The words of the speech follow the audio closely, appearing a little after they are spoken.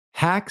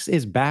Hacks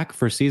is back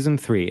for season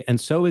 3,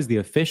 and so is the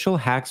official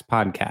Hacks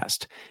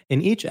podcast.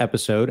 In each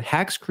episode,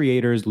 Hacks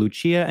creators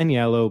Lucia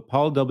Aniello,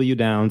 Paul W.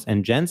 Downs,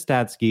 and Jen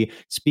Statsky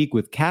speak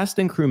with cast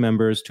and crew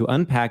members to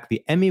unpack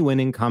the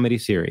Emmy-winning comedy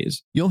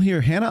series. You'll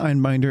hear Hannah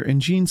Einbinder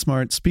and Gene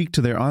Smart speak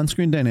to their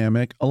on-screen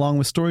dynamic, along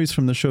with stories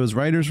from the show's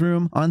writer's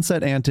room,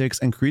 on-set antics,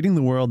 and creating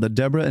the world that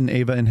Deborah and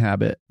Ava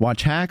inhabit.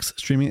 Watch Hacks,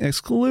 streaming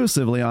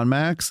exclusively on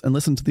Max, and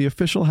listen to the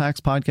official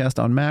Hacks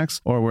podcast on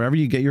Max or wherever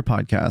you get your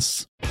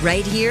podcasts.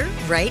 Right here,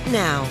 right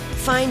now.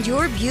 Find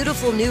your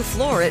beautiful new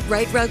floor at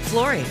Rite Rug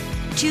Flooring.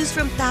 Choose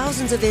from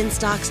thousands of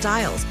in-stock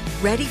styles,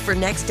 ready for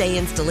next day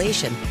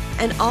installation,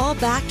 and all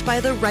backed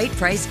by the right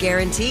price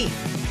guarantee.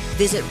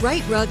 Visit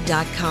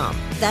riterug.com.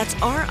 That's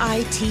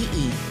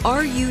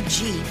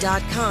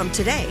RITERUG.com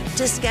today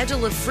to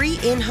schedule a free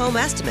in-home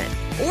estimate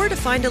or to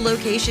find a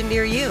location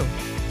near you.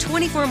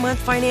 24-month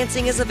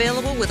financing is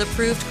available with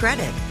approved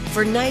credit.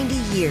 For 90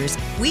 years,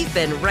 we've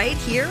been right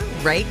here,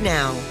 right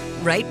now.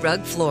 Rite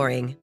Rug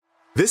Flooring.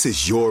 This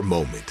is your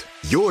moment,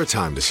 your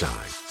time to shine,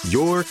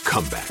 your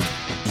comeback.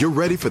 You're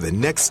ready for the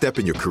next step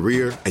in your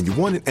career, and you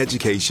want an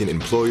education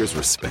employers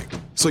respect.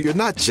 So you're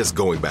not just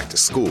going back to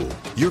school,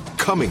 you're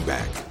coming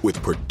back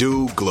with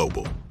Purdue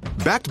Global.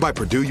 Backed by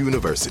Purdue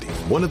University,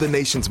 one of the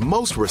nation's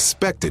most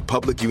respected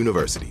public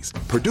universities,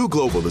 Purdue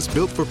Global is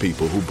built for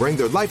people who bring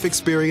their life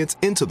experience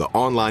into the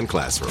online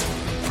classroom.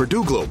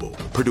 Purdue Global,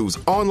 Purdue's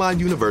online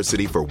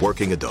university for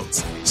working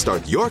adults.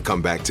 Start your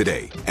comeback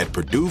today at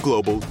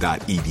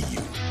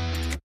purdueglobal.edu.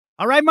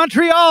 All right,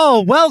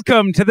 Montreal,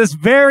 welcome to this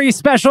very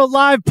special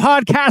live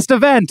podcast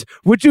event.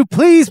 Would you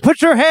please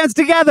put your hands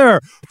together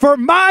for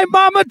My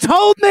Mama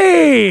Told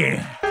Me?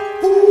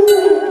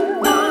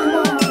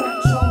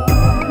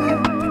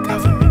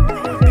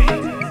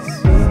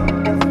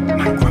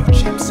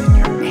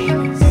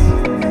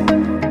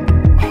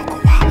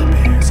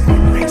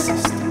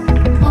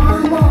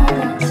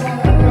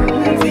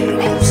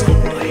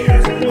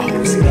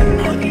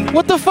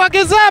 What the fuck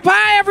is up?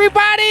 Hi,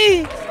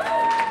 everybody.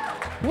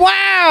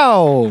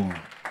 Wow.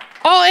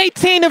 All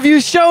 18 of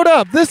you showed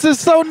up. This is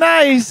so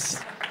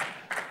nice.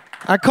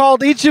 I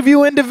called each of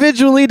you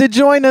individually to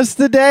join us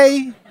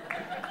today.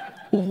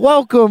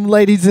 Welcome,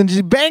 ladies and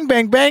gentlemen. Bang,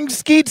 bang, bang.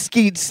 Skeet,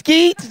 skeet,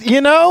 skeet. You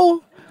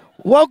know?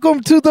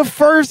 Welcome to the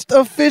first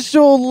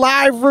official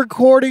live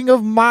recording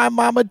of My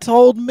Mama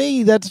Told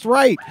Me. That's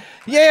right.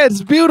 Yeah,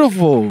 it's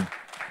beautiful.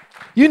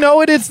 You know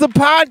it. It's the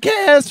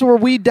podcast where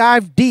we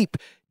dive deep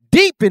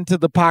into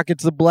the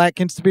pockets of black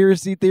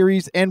conspiracy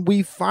theories, and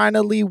we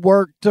finally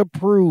work to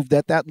prove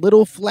that that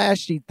little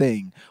flashy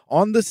thing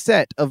on the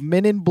set of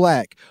Men in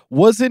Black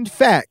was in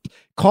fact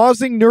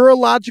causing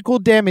neurological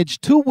damage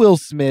to Will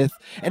Smith,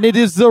 and it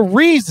is the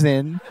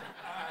reason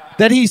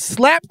that he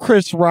slapped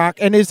Chris Rock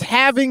and is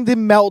having the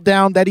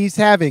meltdown that he's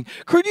having.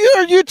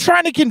 Are you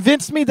trying to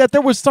convince me that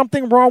there was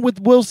something wrong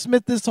with Will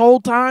Smith this whole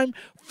time?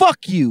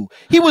 Fuck you.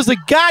 He was a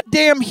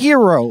goddamn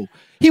hero.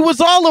 He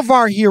was all of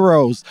our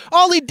heroes.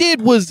 All he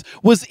did was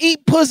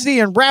eat pussy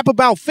and rap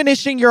about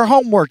finishing your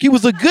homework. He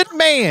was a good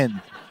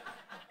man.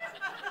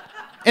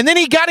 And then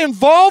he got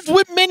involved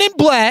with Men in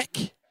Black.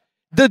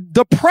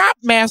 The prop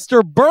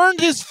master burned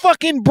his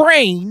fucking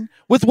brain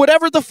with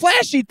whatever the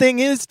flashy thing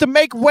is to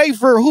make way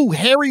for who?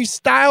 Harry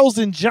Styles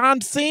and John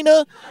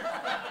Cena?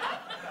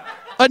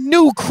 A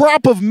new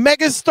crop of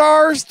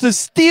megastars to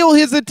steal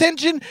his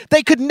attention.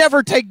 They could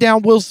never take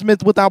down Will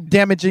Smith without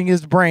damaging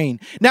his brain.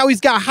 Now he's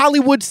got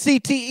Hollywood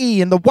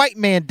CTE, and the white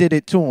man did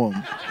it to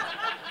him.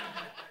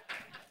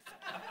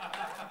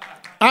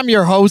 I'm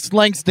your host,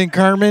 Langston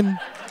Kerman.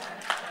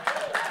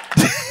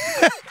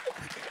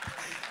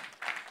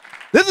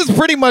 This is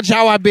pretty much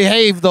how I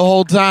behave the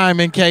whole time,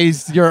 in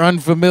case you're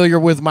unfamiliar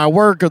with my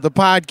work or the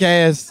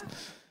podcast.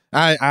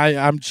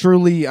 I'm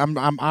truly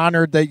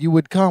honored that you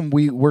would come.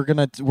 We're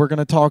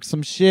gonna talk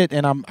some shit,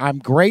 and I'm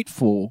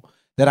grateful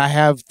that I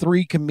have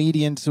 3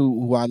 comedians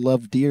who I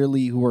love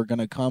dearly who are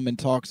gonna come and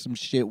talk some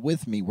shit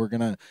with me.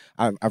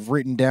 I've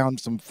written down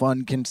some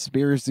fun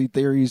conspiracy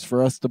theories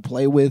for us to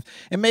play with,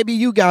 and maybe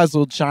you guys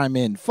will chime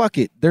in. Fuck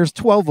it, there's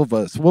 12 of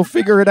us. We'll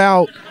figure it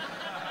out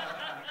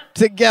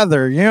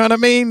together. You know what I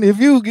mean? If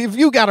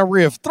you got a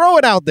riff, throw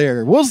it out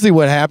there. We'll see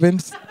what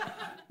happens.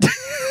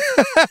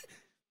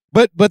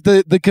 But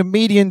the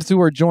comedians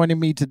who are joining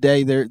me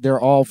today, they're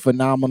all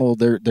phenomenal.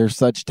 They're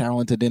such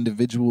talented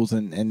individuals,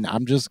 and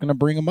I'm just gonna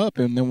bring them up,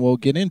 and then we'll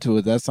get into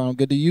it. That sound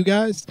good to you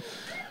guys?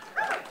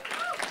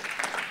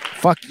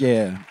 Fuck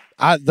yeah.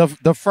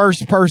 The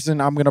first person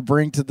I'm gonna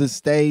bring to the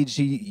stage,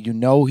 you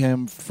know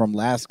him from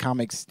Last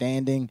Comic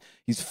Standing.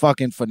 He's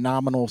fucking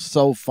phenomenal,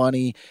 so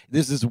funny.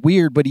 This is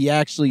weird, but he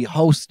actually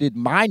hosted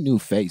My New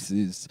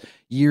Faces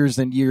years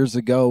and years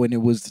ago, and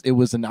it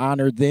was an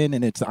honor then,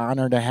 and it's an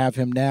honor to have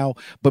him now.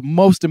 But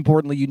most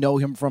importantly, you know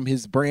him from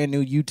his brand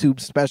new YouTube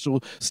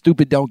special,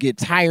 Stupid Don't Get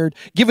Tired.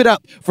 Give it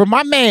up for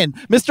my man,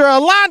 Mr.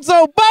 Alonzo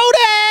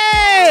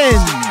Bowden!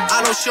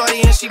 I know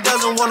shorty and she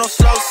doesn't want no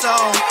slow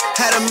song.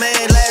 Had a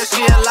man last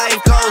year,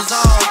 life goes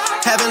on.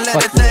 Haven't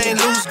let the thing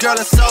loose, girl,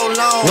 in so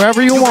long.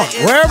 Wherever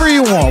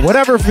you want,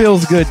 whatever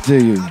feels good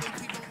to you.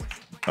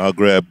 I'll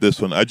grab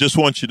this one. I just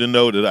want you to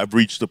know that I've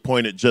reached the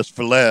point at Just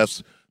for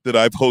Laughs that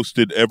I've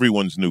hosted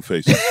everyone's new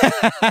faces.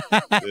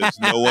 There's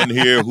no one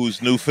here whose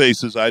new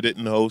faces I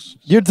didn't host.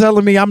 You're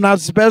telling me I'm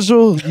not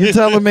special? You're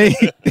telling me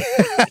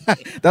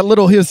that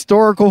little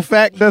historical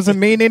fact doesn't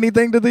mean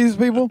anything to these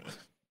people?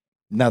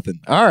 Nothing.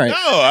 All right.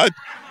 No,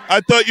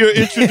 I thought you were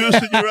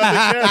introducing your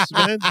other guests,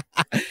 man.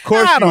 Of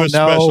course I you were don't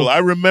know. special. I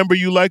remember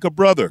you like a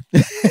brother.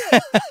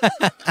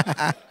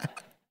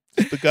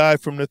 It's the guy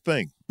from The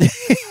Thing.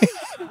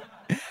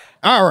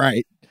 All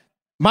right.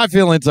 My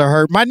feelings are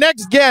hurt. My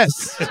next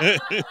guest.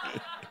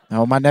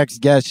 My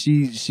next guest,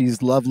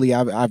 she's lovely.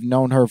 I've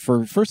known her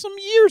for some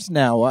years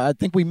now. I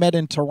think we met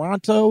in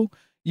Toronto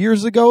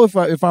years ago,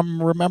 if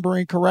I'm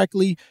remembering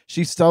correctly.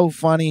 She's so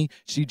funny.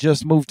 She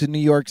just moved to New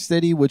York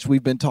City, which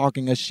we've been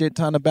talking a shit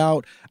ton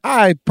about.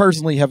 I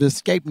personally have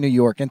escaped New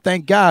York, and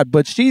thank God,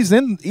 but she's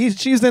in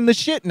the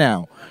shit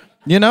now.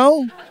 You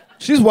know?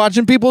 She's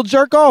watching people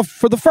jerk off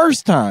for the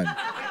first time.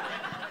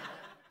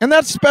 And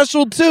that's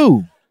special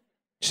too.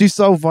 She's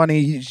so funny.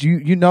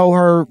 You know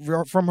her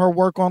from her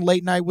work on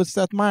Late Night with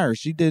Seth Meyers.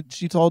 She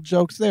told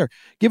jokes there.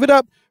 Give it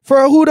up for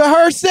Huda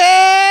Hersey!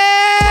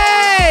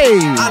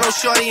 I know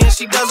shorty and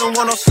she doesn't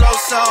want no slow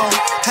song.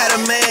 Had a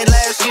man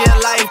last year,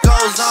 life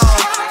goes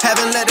on.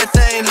 Haven't let the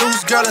thing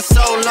loose, girl, in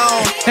so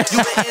long.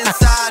 You been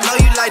inside, know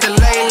you like to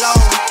lay low.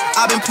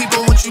 I've been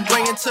peeping what you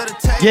bringing to the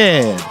table.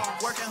 Yeah.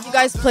 You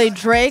guys played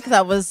Drake.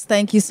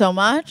 Thank you so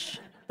much.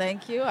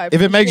 Thank you.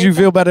 If it makes you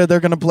feel better, they're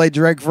going to play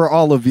Drake for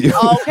all of you.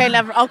 Oh, okay,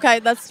 never. Okay,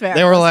 that's fair.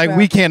 They were that's like, fair.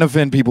 we can't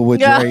offend people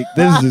with Drake.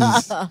 This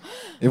is,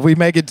 if we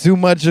make it too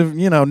much of,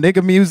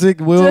 nigga music,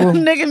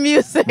 nigga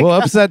music. we'll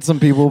upset some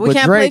people. We but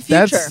can't Drake, play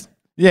Future. that's,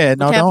 yeah,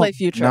 no, we can't don't. play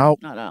Future.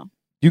 No.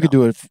 You could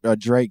do a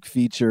Drake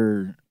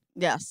feature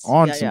Yes.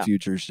 on some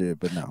Future shit,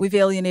 but no. We've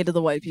alienated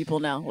the white people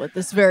now with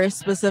this very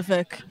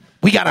specific.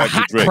 We got a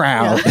hot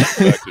crowd. Back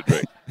to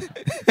Drake.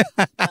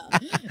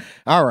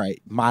 All right,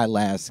 my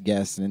last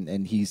guest,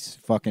 and he's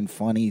fucking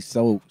funny,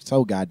 so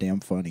goddamn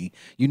funny.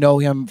 You know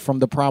him from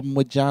The Problem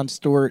with Jon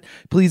Stewart.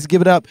 Please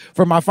give it up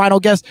for my final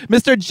guest,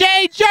 Mr.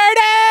 Jay Jordan!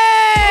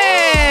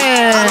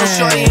 I know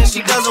shorty and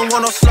she doesn't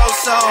want no slow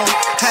song.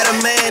 Had a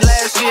man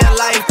last year,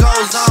 life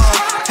goes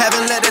on.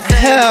 Haven't let the thing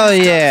Hell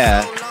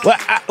yeah. Well,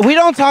 we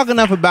don't talk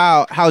enough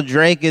about how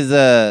Drake is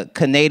a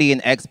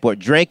Canadian export.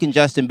 Drake and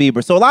Justin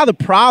Bieber. So a lot of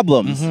the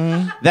problems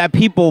that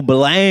people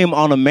blame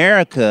on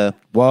America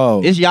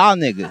is y'all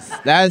niggas.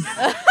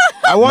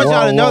 I want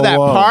y'all to know that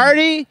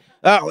Party,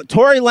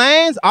 Tory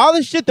Lanez, all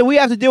the shit that we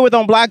have to deal with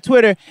on Black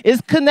Twitter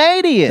is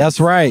Canadian. That's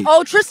right.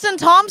 Oh, Tristan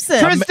Thompson.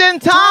 Tristan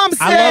Thompson.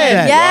 I love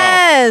that.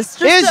 Yes.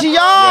 Wow. It's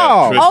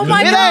y'all. Oh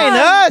my it God. ain't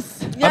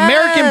us. Yes.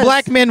 American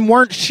black men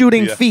weren't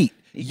shooting feet.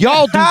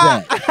 Y'all do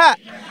that.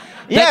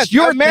 Yes,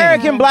 your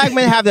American black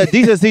men have the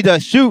decency to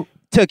shoot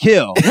to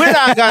kill. We're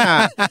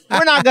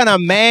not gonna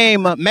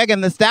maim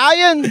Megan Thee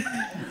Stallion.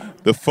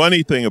 The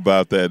funny thing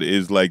about that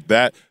is like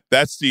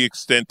that's the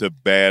extent of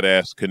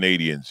badass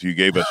Canadians. You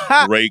gave us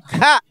Drake,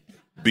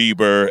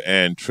 Bieber,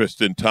 and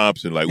Tristan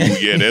Thompson. Like, oh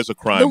yeah, there's a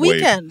crime The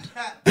wave. Weeknd.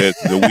 The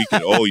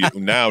Weeknd. Oh,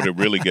 now they're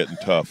really getting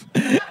tough.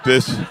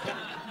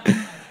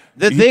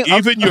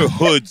 Even your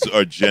hoods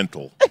are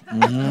gentle.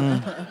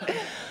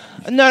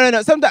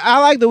 No. Sometimes I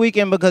like The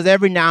Weeknd because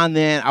every now and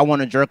then I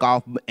want to jerk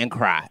off and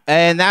cry,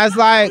 and that's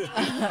like.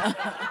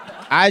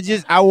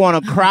 I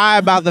want to cry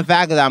about the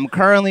fact that I'm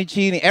currently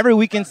cheating. Every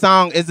Weeknd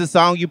song is the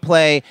song you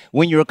play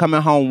when you're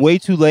coming home way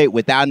too late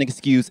without an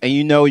excuse, and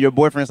you know your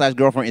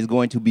boyfriend/girlfriend is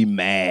going to be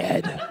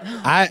mad.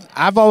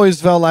 I've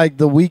always felt like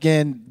the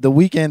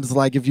Weeknd's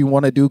like if you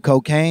want to do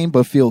cocaine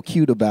but feel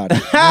cute about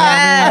it.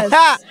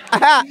 Yes.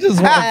 I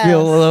just want to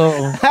feel a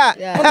little.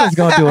 I'm just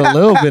gonna do a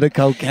little bit of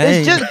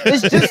cocaine.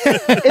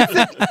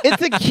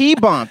 It's a key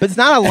bump. It's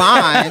not a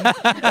line.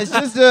 It's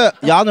just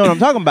y'all know what I'm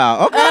talking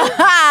about.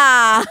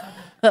 Okay.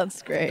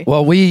 That's great.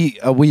 Well, we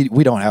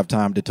don't have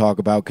time to talk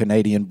about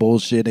Canadian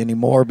bullshit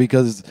anymore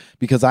because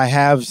I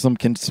have some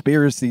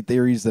conspiracy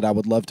theories that I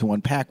would love to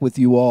unpack with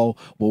you all.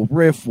 We'll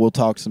riff, we'll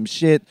talk some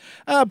shit.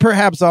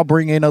 Perhaps I'll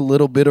bring in a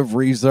little bit of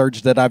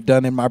research that I've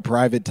done in my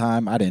private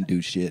time. I didn't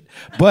do shit,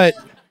 but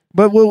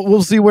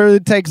we'll see where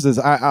it takes us.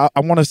 I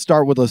want to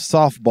start with a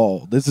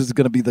softball. This is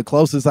going to be the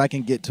closest I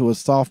can get to a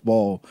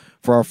softball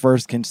for our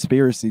first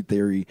conspiracy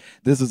theory.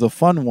 This is a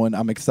fun one.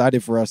 I'm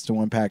excited for us to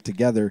unpack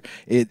together.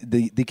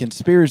 The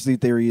conspiracy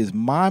theory is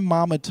my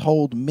mama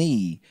told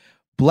me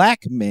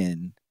black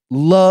men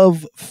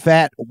love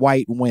fat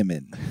white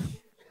women.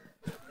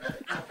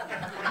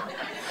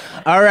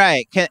 All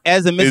right.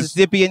 As a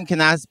Mississippian,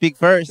 can I speak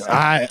first?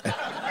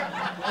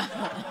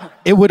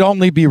 It would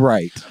only be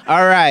right.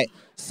 All right.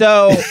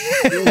 So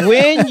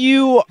when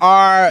you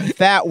are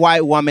fat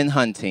white woman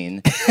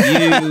hunting,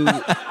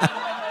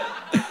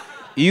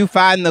 you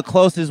find the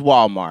closest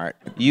Walmart.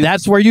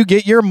 That's where you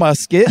get your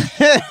musket.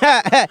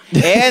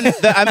 And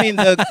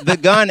the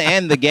gun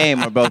and the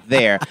game are both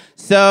there.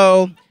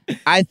 So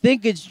I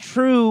think it's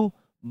true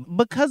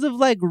because of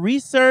like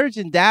research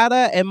and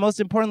data, and most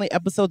importantly,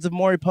 episodes of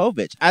Maury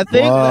Povich. I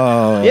think,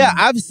 Whoa. yeah,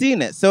 I've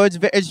seen it, so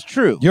it's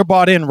true. You're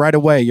bought in right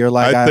away. You're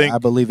like, I think- I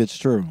believe it's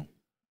true.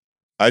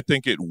 I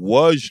think it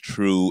was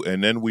true,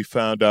 and then we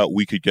found out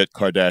we could get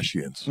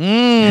Kardashians.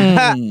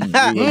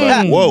 Mm. We were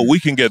like, whoa, we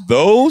can get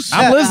those?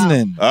 I'm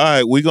listening. All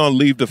right, we're going to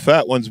leave the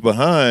fat ones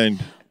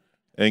behind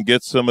and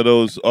get some of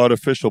those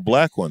artificial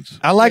black ones.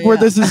 I like where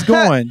this is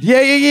going.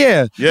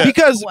 Yeah. Yeah.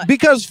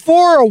 Because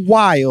for a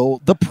while,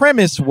 the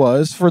premise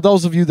was, for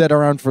those of you that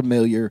are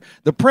unfamiliar,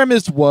 the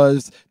premise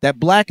was that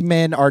black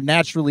men are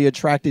naturally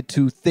attracted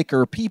to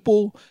thicker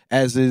people,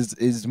 as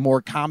is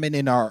more common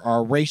in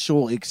our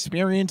racial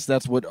experience.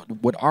 That's what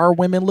our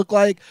women look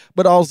like.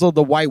 But also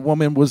the white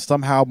woman was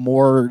somehow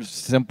more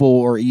simple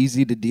or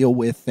easy to deal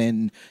with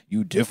than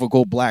you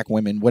difficult black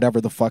women,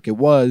 whatever the fuck it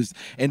was.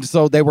 And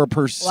so they were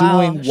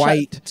pursuing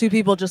white. Two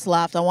people just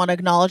laughed. I want to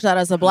acknowledge that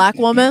as a black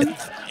woman.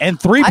 And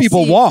three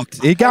people see.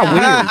 walked. It got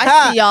weird.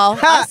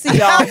 I see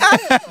y'all.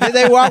 Did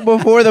they walk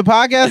before the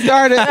podcast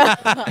started?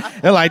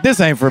 They're like, this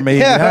ain't for me.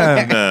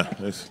 Nah,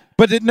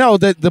 But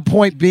the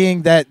point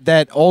being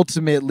that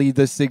ultimately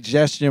the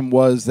suggestion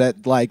was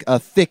that like a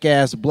thick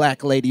ass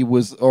black lady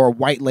was, or a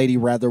white lady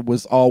rather,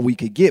 was all we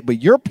could get.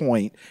 But your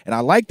point, and I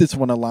like this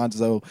one,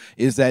 Alonzo,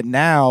 is that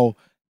now,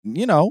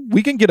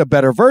 we can get a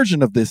better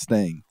version of this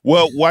thing.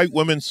 well, white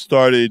women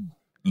started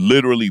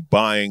literally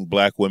buying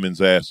black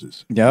women's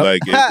asses. Yep.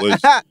 Like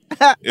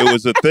it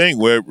was a thing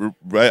where,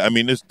 right? I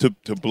mean, this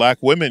to black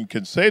women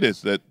can say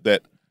this,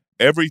 that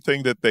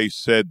everything that they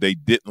said they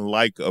didn't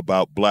like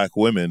about black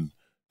women,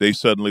 they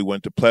suddenly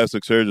went to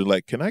plastic surgery.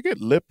 Like, can I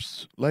get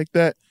lips like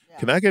that? Yeah.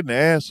 Can I get an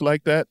ass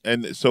like that?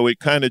 And so it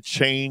kind of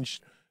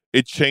changed.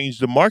 It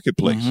changed the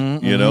marketplace.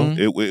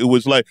 It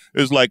was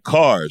like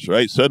cars,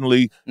 right?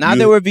 Suddenly, now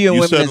they were viewing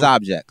women as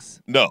objects.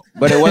 No,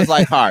 but it was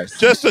like cars.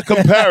 Just a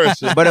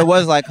comparison. But it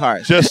was like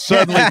cars. Just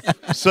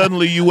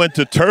suddenly you went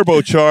to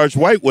turbocharged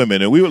white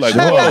women, and we were like,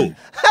 whoa,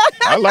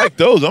 I like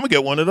those. I'm gonna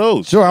get one of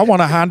those. Sure, I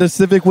want a Honda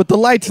Civic with the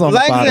lights on the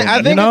bottom.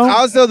 I think it's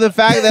also the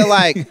fact that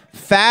like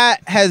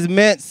fat has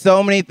meant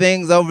so many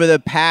things over the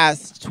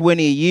past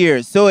 20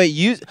 years. So it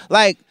used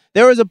like.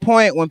 There was a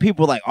point when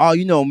people were like, oh,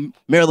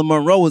 Marilyn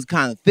Monroe was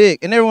kind of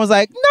thick. And everyone's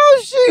like,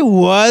 no, she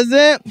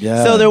wasn't.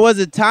 Yeah. So there was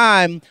a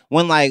time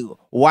when, like,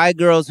 white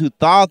girls who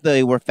thought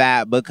they were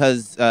fat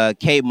because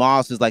Kate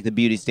Moss was, like, the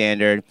beauty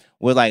standard,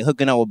 were, like,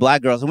 hooking up with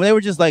black girls. And they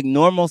were just, like,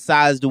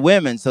 normal-sized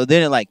women. So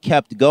then it, like,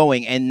 kept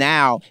going. And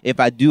now, if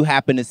I do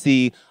happen to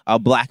see a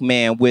black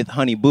man with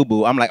Honey Boo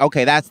Boo, I'm like,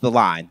 okay, that's the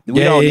line. We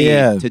don't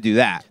need to do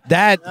that.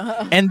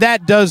 And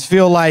that does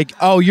feel like,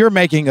 oh, you're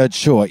making a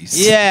choice.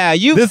 Yeah,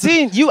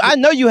 I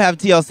know you have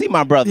TLC,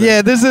 my brother.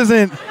 Yeah, this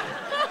isn't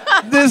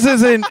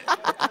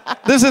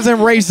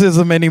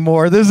racism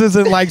anymore. This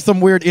isn't like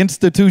some weird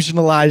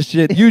institutionalized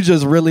shit. You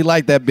just really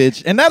like that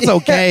bitch, and that's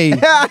okay.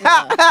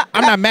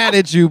 I'm not mad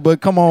at you,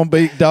 but come on,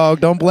 big dog,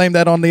 don't blame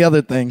that on the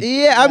other thing.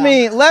 Yeah, I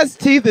mean, less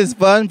teeth is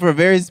fun for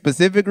very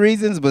specific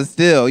reasons, but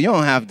still, you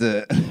don't have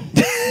to.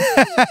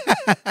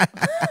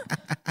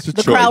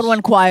 The crowd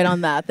went quiet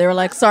on that. They were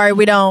like, "Sorry,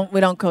 we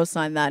don't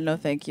co-sign that. No,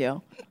 thank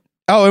you."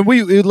 Oh,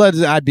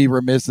 and I'd be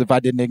remiss if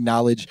I didn't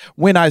acknowledge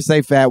when I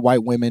say fat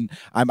white women,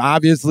 I'm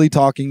obviously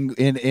talking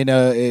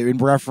in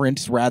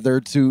reference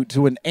rather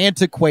to an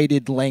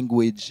antiquated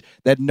language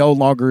that no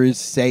longer is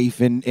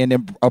safe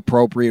and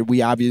appropriate.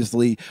 We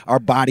obviously are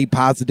body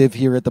positive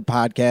here at the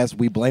podcast.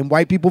 We blame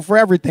white people for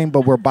everything,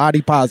 but we're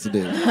body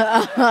positive.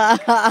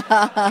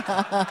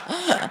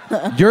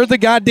 You're the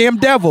goddamn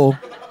devil,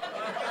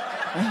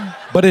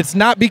 but it's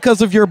not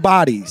because of your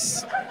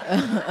bodies.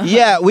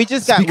 Yeah, we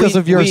just got because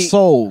of your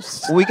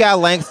souls. We got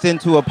Langston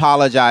to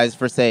apologize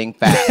for saying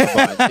fat a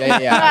bunch.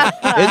 Yeah.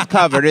 It's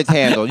covered. It's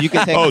handled. You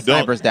can take the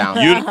snipers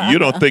down. You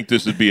don't think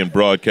this is being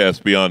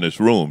broadcast beyond this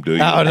room, do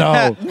you? Oh,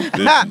 no.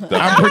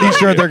 I'm pretty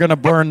sure they're going to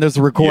burn this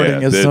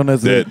recording as soon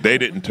as they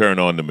didn't turn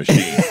on the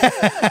machine.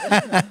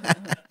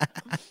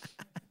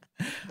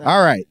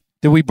 All right.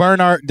 Did we burn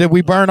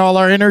all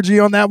our energy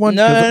on that one?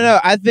 No.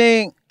 I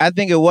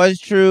think it was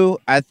true.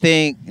 I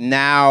think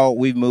now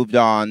we've moved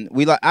on.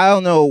 I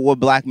don't know what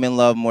black men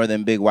love more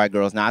than big white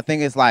girls now. I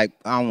think it's like,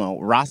 I don't know,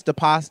 Rasta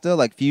pasta,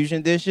 like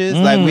fusion dishes.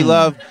 Like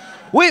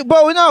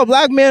but we know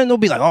black men will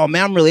be like, oh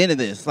man, I'm really into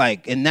this.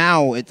 Like, and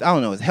now it's, I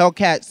don't know, it's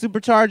Hellcat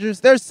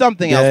Superchargers. There's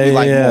something else we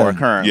like more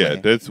currently. Yeah,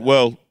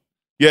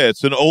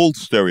 it's an old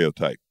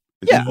stereotype.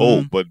 It's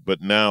old,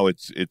 but now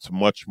it's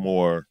much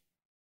more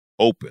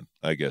open,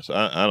 I guess.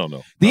 I don't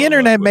know. The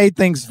internet made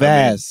things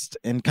vast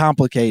and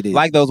complicated.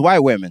 Like those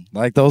white women.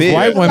 Like those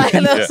white women.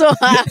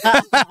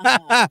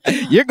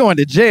 You're going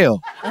to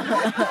jail.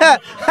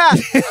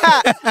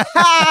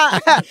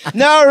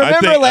 No,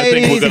 remember, ladies, I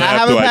think we're going to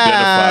have to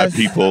pass. identify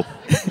people.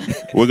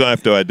 We're going to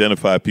have to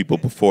identify people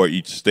before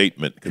each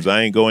statement, because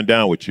I ain't going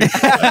down with you.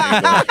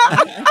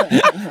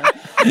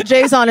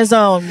 Jay's on his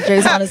own.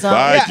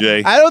 Bye,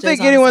 Jay. I don't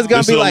think anyone's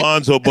going to be like...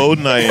 This is Alonzo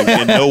Bowden. I am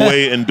in no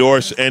way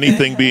endorse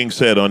anything being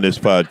said on this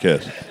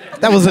podcast.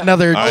 That was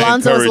another... I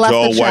encourage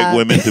all white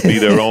women to be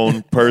their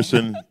own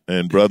person.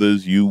 And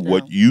brothers,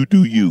 what you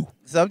do you.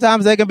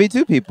 Sometimes they can be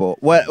two people.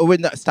 What?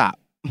 No, stop.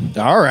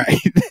 All right.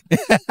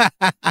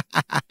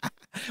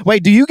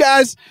 Wait, do you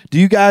guys?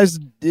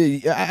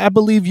 I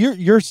believe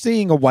you're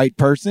seeing a white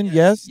person.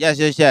 Yes.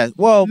 Yes.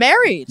 Well,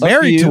 married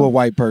to a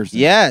white person.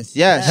 Yes.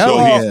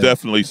 So he's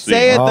definitely seeing.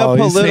 Say it the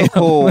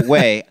political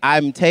way.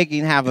 I'm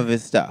taking half of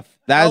his stuff.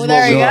 That's what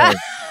there we you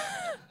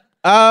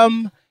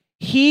go.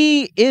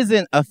 He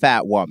isn't a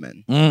fat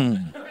woman.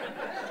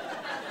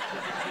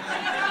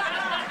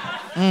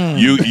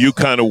 You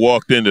kind of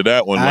walked into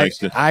that one,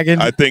 Langston.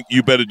 I think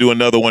you better do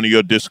another one of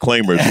your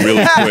disclaimers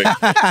really quick.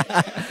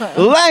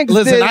 Langston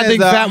Listen, I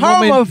think is fat a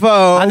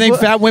homophobe. I think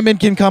fat women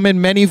can come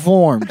in many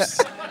forms.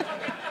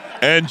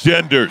 And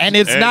genders. And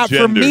it's not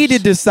for me to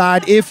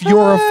decide if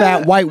you're a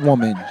fat white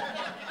woman.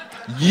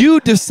 You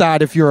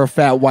decide if you're a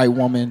fat white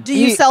woman. Do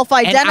you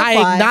self-identify? And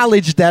I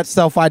acknowledge that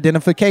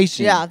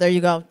self-identification. Yeah, there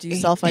you go. Do you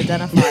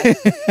self-identify?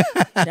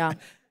 Yeah.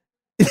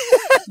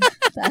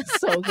 That's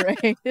so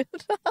great.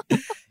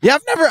 Yeah,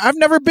 I've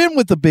never been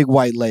with a big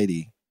white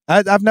lady.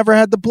 I've never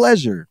had the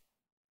pleasure.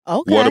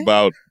 Okay. What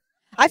about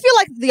I feel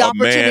like the a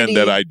opportunity.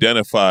 man that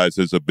identifies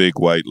as a big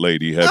white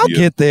lady? I'll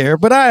get there,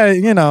 but I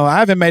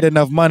haven't made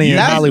enough money in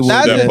Hollywood.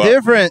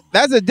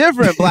 That's a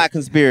different black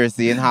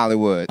conspiracy in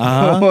Hollywood.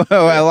 What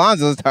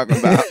Alonzo's talking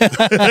about.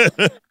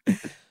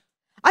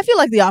 I feel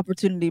like the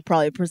opportunity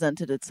probably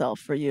presented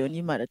itself for you, and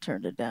you might have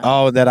turned it down.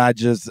 Oh, that I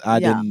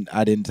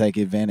didn't take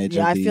advantage of.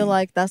 Yeah, I feel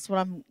like that's what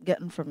I'm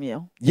getting from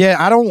you.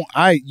 Yeah,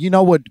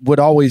 what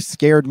always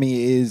scared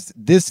me is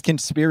this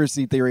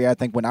conspiracy theory. I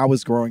think when I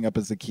was growing up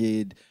as a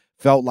kid,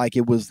 felt like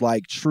it was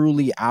like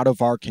truly out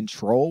of our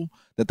control,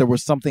 that there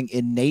was something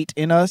innate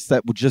in us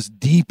that just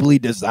deeply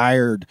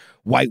desired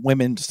white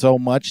women so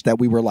much that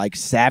we were like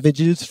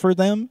savages for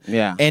them.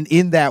 Yeah. And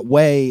in that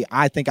way,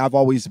 I think I've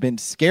always been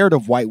scared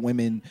of white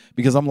women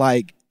because I'm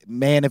like,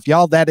 man, if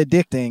y'all that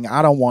addicting,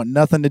 I don't want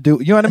nothing to do.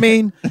 You know what I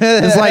mean?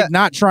 It's like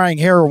not trying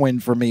heroin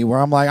for me where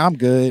I'm like, I'm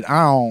good.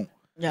 I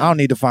don't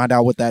need to find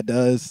out what that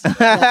does.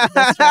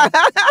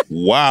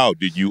 Wow,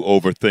 did you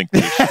overthink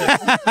this shit?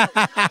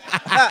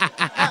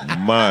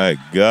 My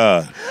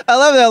God. I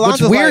love that.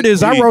 What's weird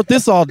is I wrote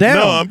this all down.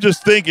 No, I'm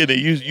just thinking that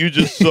you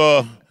just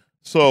saw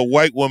a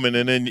white woman,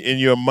 and then in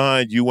your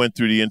mind you went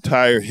through the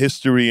entire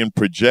history and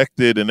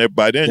projected, and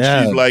by then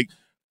she's like,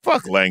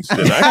 fuck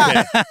Langston.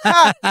 I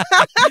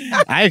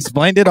can't. I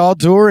explained it all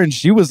to her, and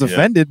she was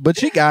offended, but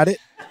she got it.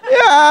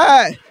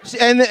 Yeah,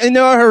 and you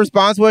know what her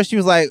response was? She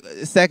was like,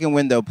 "Second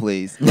window,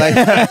 please." Like,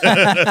 oh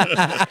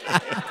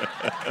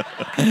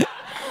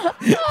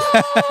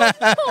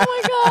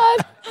my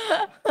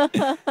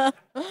God.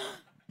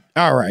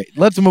 All right,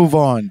 let's move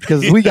on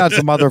because we got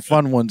some other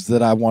fun ones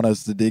that I want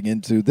us to dig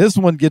into. This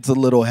one gets a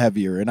little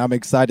heavier, and I'm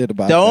excited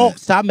about it. Don't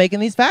stop making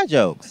these fat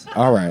jokes.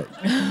 All right.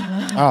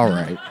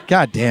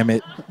 God damn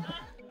it.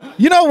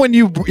 You know when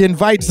you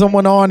invite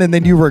someone on and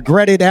then you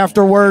regret it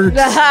afterwards?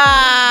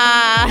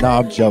 No,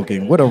 I'm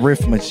joking. What a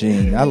riff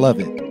machine. I love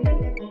it.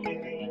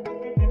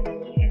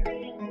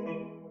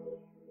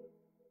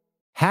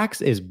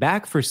 Hacks is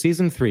back for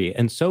season 3,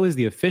 and so is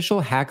the official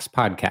Hacks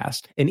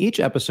podcast. In each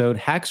episode,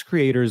 Hacks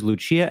creators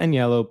Lucia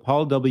Aniello,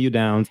 Paul W.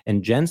 Downs,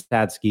 and Jen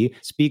Statsky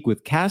speak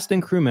with cast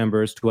and crew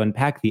members to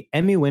unpack the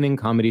Emmy-winning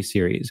comedy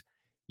series.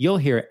 You'll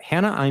hear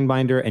Hannah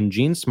Einbinder and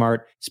Jean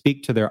Smart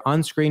speak to their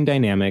on-screen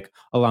dynamic,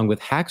 along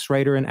with Hacks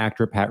writer and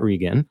actor Pat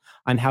Regan,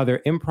 on how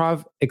their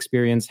improv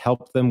experience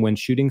helped them when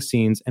shooting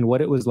scenes and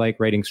what it was like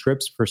writing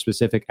scripts for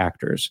specific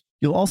actors.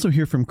 You'll also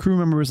hear from crew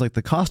members like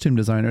the costume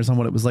designers on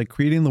what it was like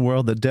creating the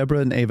world that Deborah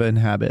and Ava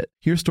inhabit.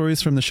 Hear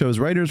stories from the show's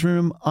writer's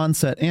room,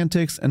 on-set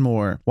antics, and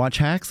more. Watch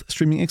Hacks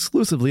streaming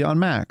exclusively on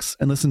Max,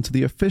 and listen to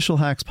the official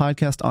Hacks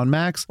podcast on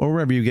Max or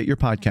wherever you get your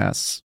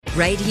podcasts.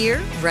 Right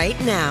here, right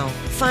now.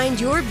 Find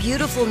your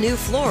beautiful new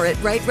floor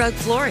at Right Rug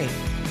Flooring.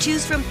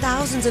 Choose from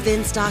thousands of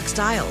in-stock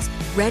styles,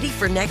 ready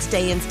for next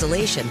day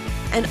installation,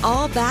 and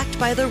all backed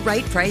by the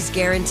right price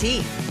guarantee.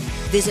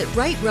 Visit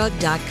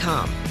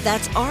rightrug.com.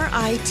 That's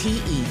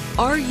RITERUG.com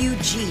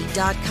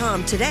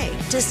today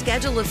to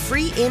schedule a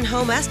free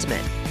in-home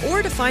estimate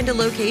or to find a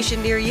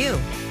location near you.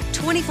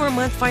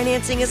 24-month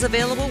financing is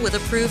available with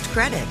approved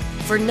credit.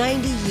 For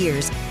 90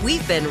 years,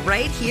 we've been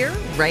right here,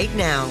 right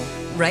now.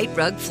 Right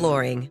Rug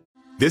Flooring.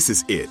 This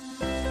is it.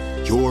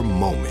 Your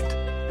moment.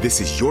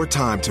 This is your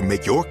time to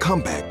make your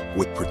comeback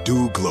with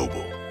Purdue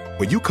Global.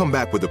 When you come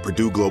back with a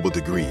Purdue Global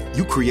degree,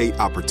 you create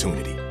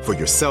opportunity for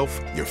yourself,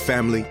 your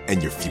family,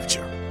 and your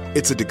future.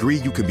 It's a degree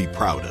you can be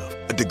proud of,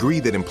 a degree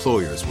that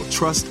employers will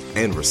trust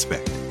and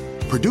respect.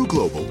 Purdue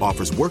Global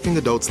offers working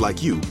adults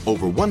like you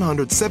over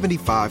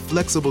 175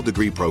 flexible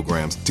degree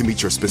programs to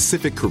meet your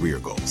specific career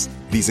goals.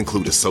 These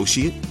include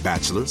associate,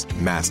 bachelor's,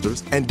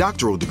 master's, and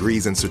doctoral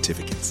degrees and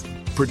certificates.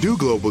 Purdue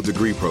Global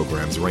degree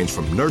programs range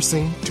from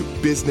nursing to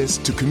business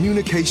to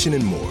communication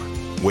and more.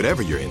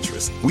 Whatever your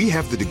interest, we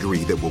have the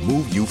degree that will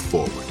move you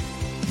forward.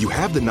 You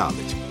have the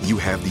knowledge, you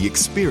have the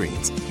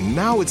experience.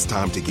 Now it's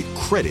time to get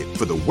credit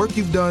for the work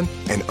you've done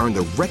and earn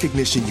the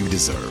recognition you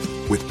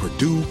deserve with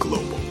Purdue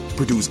Global,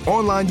 Purdue's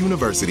online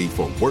university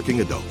for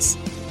working adults.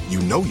 You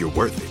know you're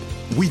worth it.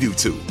 We do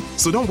too.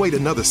 So don't wait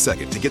another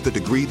second to get the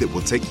degree that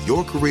will take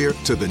your career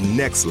to the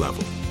next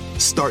level.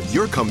 Start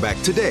your comeback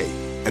today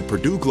at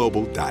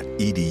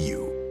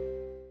purdueglobal.edu.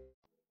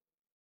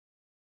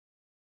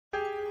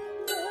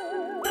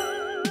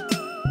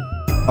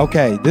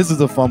 Okay, this is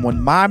a fun one.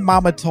 My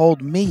mama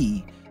told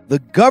me the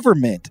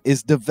government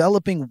is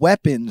developing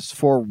weapons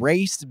for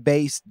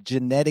race-based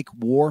genetic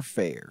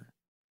warfare.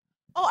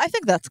 Oh, I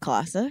think that's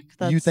classic.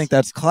 You think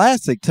that's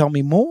classic? Tell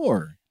me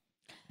more.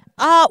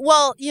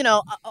 Well,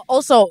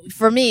 also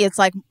for me, it's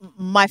like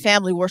my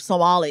family, we're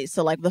Somali.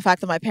 So like the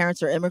fact that my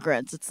parents are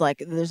immigrants, it's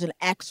like there's an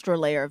extra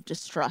layer of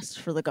distrust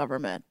for the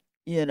government,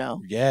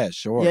 Yeah,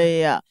 sure.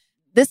 Yeah.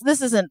 This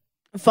isn't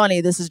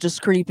funny. This is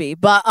just creepy.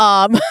 But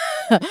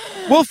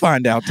we'll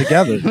find out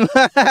together.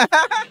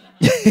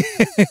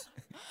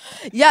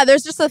 Yeah,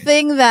 there's just a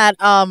thing that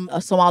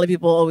Somali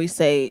people always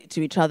say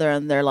to each other,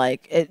 and they're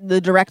like, the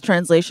direct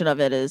translation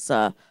of it is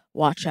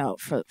watch out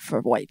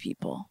for white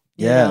people.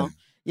 Yeah.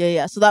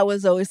 Yeah. So that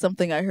was always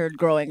something I heard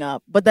growing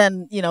up. But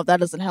then, that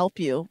doesn't help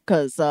you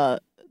because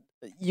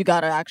you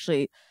got to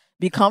actually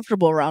be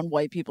comfortable around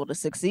white people to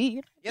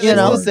succeed.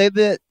 People say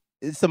that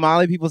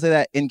Somali people say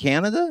that in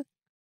Canada?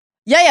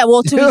 Yeah,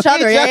 well, to each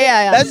other.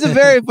 Yeah. That's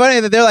very funny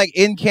that they're like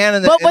in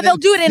Canada. But they'll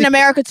do it in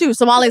America too.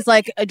 Somalis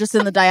like just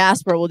in the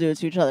diaspora will do it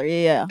to each other.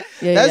 Yeah.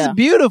 That's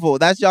beautiful.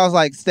 That's y'all's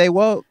like stay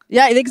woke.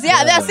 Yeah,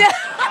 that's it.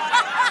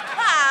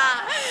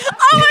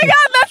 Oh my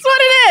God, that's what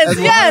it is.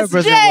 Yes,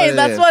 Jay,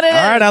 that's what it is.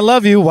 All right, I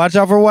love you. Watch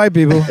out for white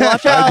people.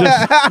 Watch out.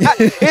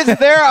 It's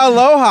their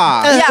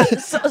aloha. Yeah.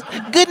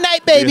 Good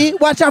night, baby. Yeah.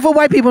 Watch out for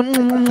white people.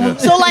 Yeah.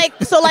 So like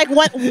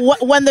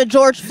when the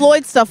George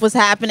Floyd stuff was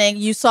happening,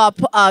 you saw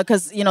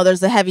because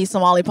there's a heavy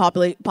Somali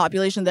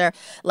population there.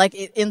 Like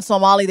in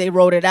Somali, they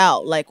wrote it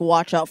out like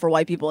watch out for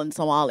white people in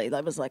Somali.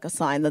 That was like a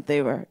sign that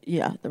they were.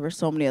 Yeah, there were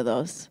so many of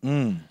those.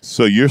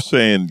 So you're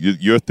saying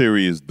your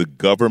theory is the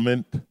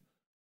government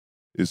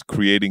is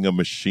creating a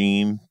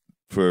machine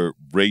for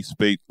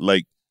race-based,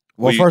 like...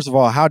 Well, first of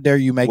all, how dare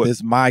you make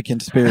this my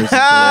conspiracy theory?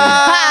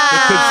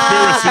 The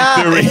conspiracy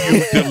theory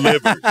you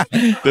delivered.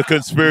 The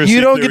conspiracy You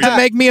don't theory. get to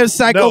make me a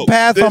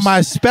psychopath on my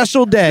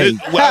special day.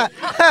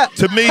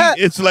 To me,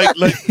 it's like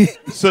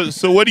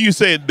so what are you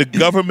saying? The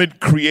government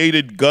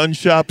created gun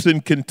shops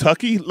in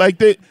Kentucky? Like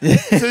the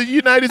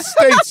United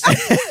States.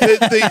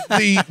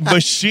 The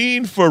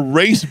machine for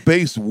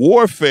race-based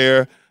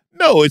warfare.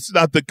 No, it's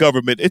not the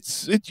government.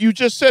 You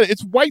just said it.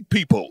 It's white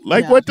people.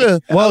 Like what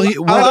the? Well,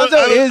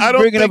 I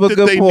don't bringing up a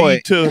good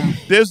point.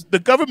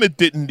 The government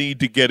didn't need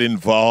to get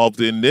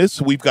involved in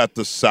this. We've got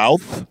the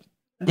South.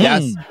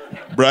 Yes.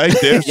 Right.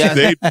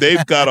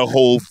 They've got a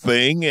whole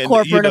thing. And,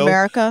 corporate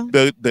America.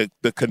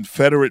 The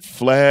Confederate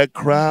flag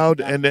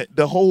crowd and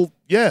the whole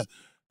the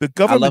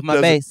government. I love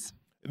my base.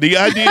 The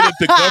idea that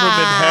the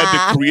government had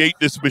to create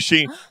this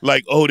machine,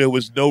 like, there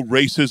was no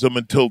racism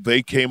until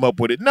they came up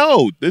with it.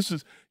 No, this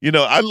is,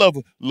 I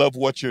love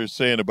what you're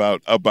saying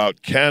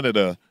about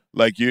Canada.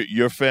 Like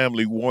your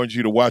family warns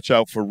you to watch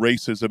out for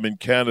racism in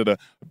Canada.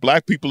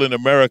 Black people in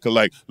America,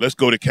 like, let's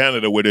go to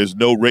Canada where there's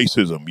no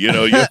racism.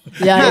 Your you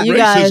racism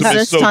guys,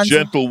 is so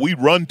gentle, we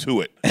run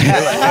to it.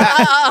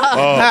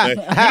 Oh, man.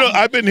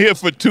 I've been here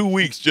for 2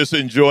 weeks just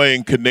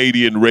enjoying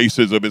Canadian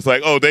racism. It's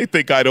like, they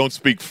think I don't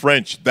speak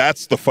French.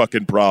 That's the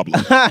fucking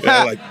problem.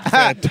 Like,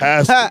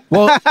 fantastic.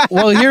 Well,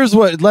 here's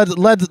what.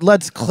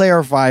 Let's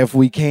clarify if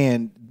we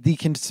can. The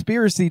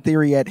conspiracy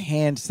theory at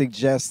hand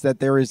suggests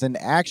that there is an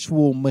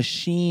actual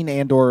machine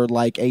and or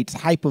like a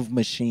type of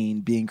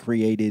machine being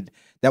created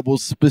that will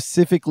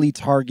specifically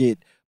target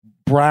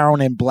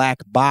brown and black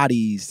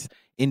bodies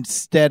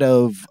instead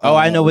of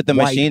I know what the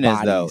white machine bodies.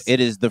 is, though. It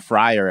is the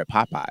fryer at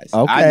Popeyes.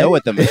 Okay. I know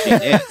what the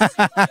machine is.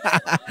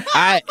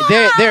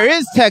 There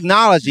is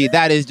technology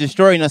that is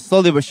destroying us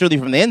slowly but surely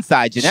from the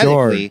inside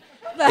genetically. Sure.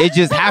 It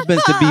just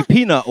happens to be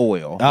peanut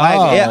oil.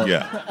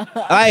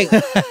 Like,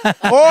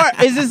 or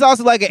is this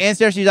also like an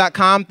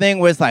Ancestry.com thing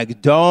where it's like,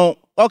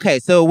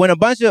 so when a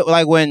bunch of,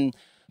 like when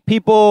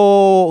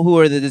people who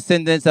are the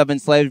descendants of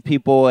enslaved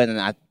people, and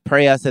I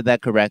pray I said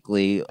that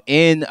correctly,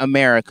 in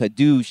America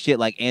do shit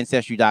like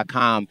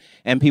Ancestry.com,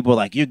 and people are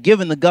like, you're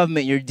giving the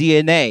government your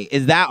DNA.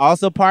 Is that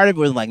also part of it?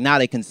 Where like now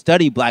they can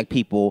study black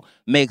people,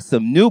 make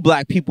some new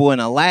black people in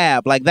a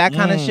lab, like that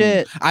kind of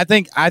shit? I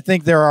think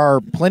there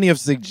are plenty of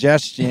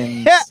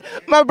suggestions.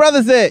 My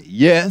brother said,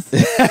 yes,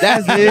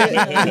 that's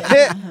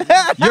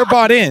it. You're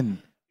bought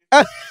in.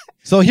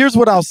 So here's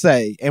what I'll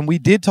say, and we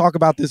did talk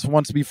about this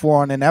once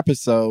before on an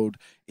episode,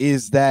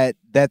 is that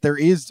there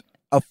is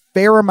a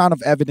fair amount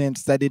of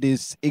evidence that it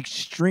is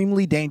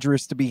extremely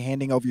dangerous to be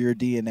handing over your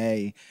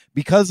DNA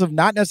because of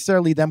not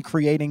necessarily them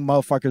creating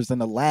motherfuckers in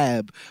the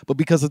lab, but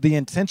because of the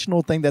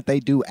intentional thing that they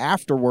do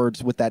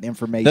afterwards with that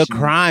information. The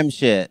crime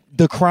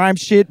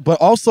shit.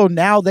 But also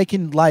now they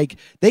can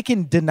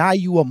deny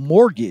you a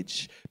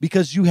mortgage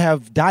because you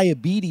have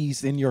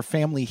diabetes in your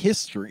family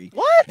history.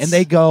 What? And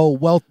they go,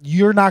 well,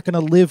 you're not going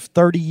to live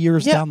 30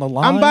 years down the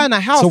line. I'm buying a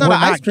house, so not we're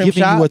an not ice cream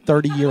giving shop. you a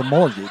 30-year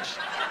mortgage.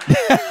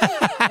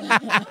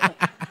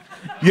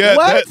 Yeah,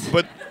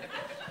 but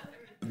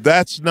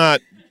that's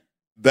not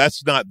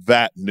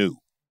that new.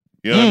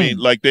 You know what I mean?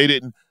 Like they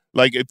didn't.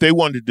 Like if they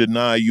wanted to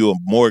deny you a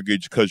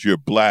mortgage because you're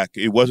black,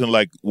 it wasn't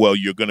like, well,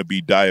 you're going to be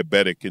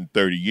diabetic in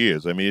 30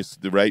 years. I mean, it's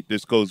right.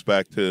 This goes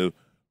back to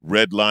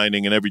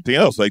redlining and everything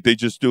else. Like they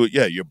just do it.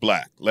 Yeah, you're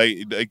black.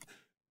 Like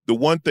the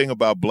one thing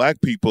about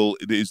black people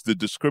is the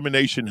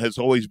discrimination has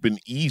always been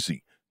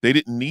easy. They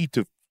didn't need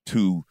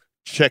to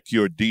check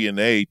your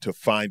DNA to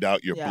find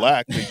out you're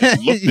black. They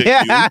just looked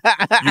at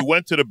you. You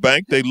went to the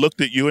bank, they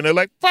looked at you, and they're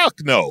like, fuck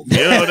no. You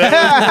know, what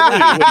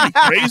are you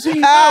crazy?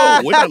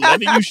 No, we're not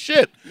letting you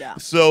shit. Yeah.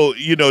 So,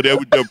 you know, there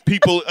are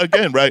people,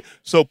 again, right?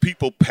 So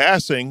people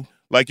passing,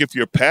 like if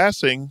you're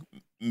passing,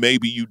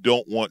 maybe you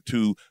don't want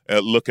to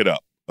look it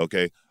up,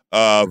 okay?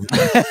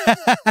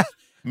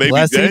 Maybe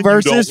Blessing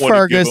versus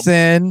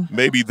Ferguson.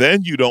 Maybe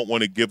then you don't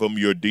want to give them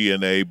your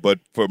DNA, but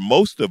for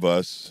most of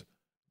us,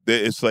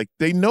 it's like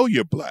they know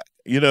you're black.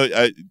 You know,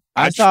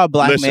 I saw a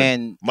black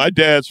man. My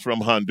dad's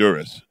from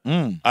Honduras.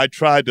 I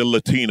tried the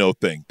Latino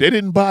thing. They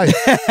didn't buy it.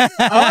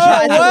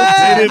 What?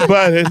 They didn't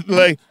buy it.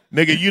 Like,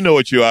 nigga, you know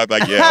what you are.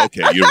 Like, yeah,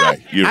 okay, you're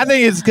right. I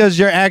think it's because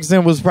your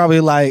accent was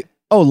probably like,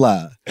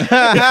 hola.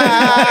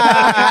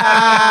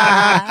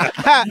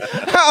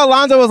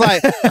 Alonzo was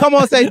like, come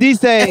on, say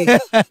bitch.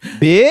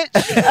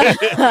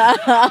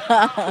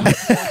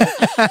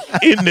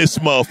 In this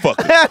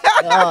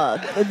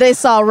motherfucker. They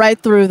saw right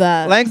through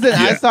that. Langston,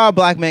 I saw a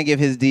black man give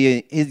his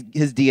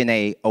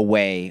DNA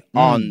away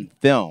on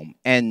film.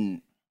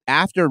 And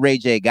after Ray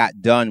J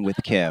got done with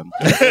Kim,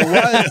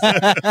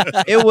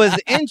 it was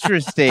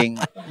interesting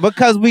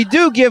because we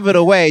do give it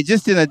away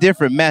just in a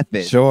different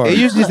method. Sure. It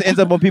usually just ends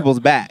up on people's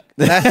back.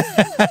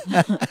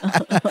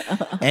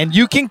 And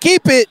you can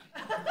keep it.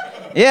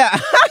 Yeah.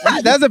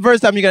 That's the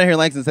first time you're going to hear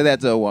Langston say that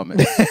to a woman.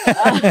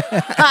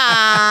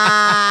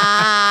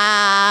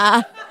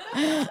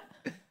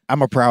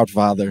 I'm a proud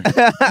father.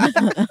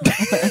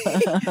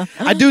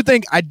 I do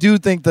think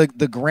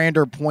the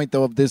grander point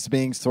though of this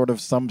being sort of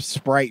some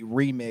Sprite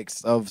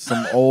remix of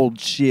some old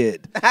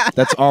shit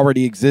that's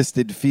already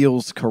existed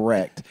feels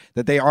correct.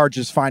 That they are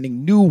just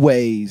finding new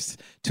ways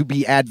to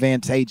be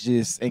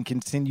advantageous and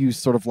continue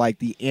sort of like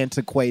the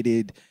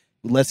antiquated,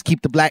 let's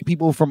keep the black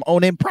people from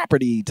owning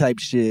property type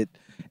shit.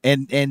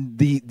 And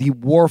the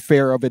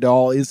warfare of it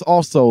all is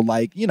also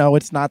like, you know,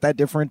 it's not that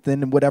different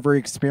than whatever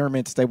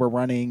experiments they were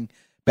running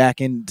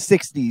back in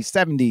 60s,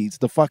 70s,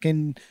 the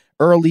fucking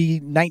early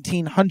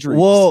 1900s.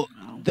 Well,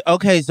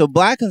 okay, so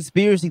black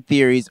conspiracy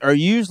theories are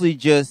usually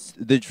just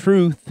the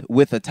truth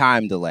with a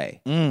time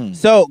delay.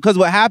 So, because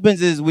what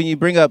happens is when you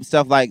bring up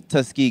stuff like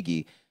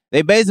Tuskegee,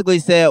 they basically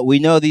said, we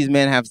know these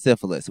men have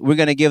syphilis. We're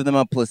going to give them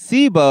a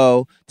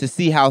placebo to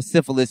see how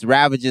syphilis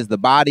ravages the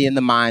body and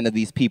the mind of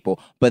these people.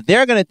 But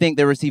they're going to think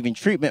they're receiving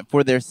treatment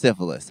for their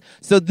syphilis.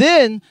 So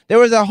then there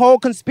was a whole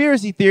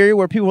conspiracy theory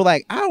where people were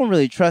like, I don't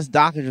really trust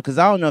doctors because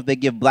I don't know if they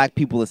give black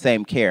people the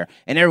same care.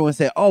 And everyone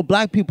said, oh,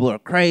 black people are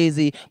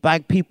crazy.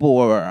 Black people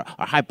are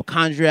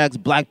hypochondriacs.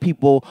 Black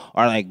people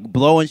are like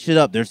blowing shit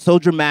up. They're so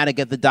dramatic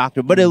at the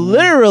doctor. But it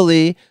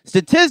literally,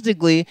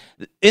 statistically,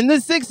 in the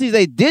 60s,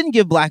 they didn't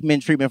give black men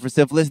treatment for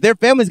syphilis. Their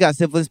families got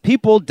syphilis.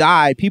 People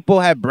died.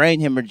 People had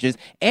brain hemorrhages.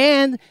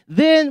 And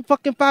then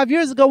fucking 5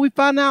 years ago, we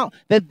found out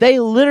that they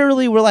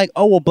literally were like,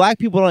 oh, well, black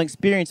people don't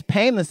experience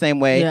pain the same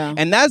way. Yeah.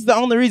 And that's the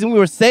only reason we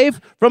were safe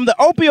from the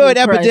opioid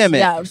epidemic.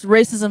 Yeah,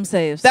 racism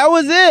saves. That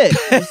was it.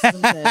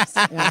 Racism saves.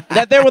 Yeah.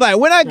 That they were like,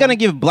 we're not going to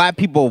give black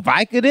people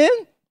Vicodin.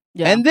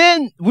 Yeah. And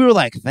then we were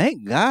like,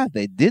 thank God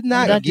they did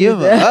not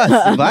give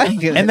us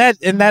Vicodin.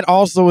 And that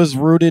also is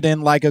rooted in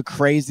like a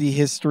crazy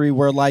history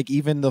where like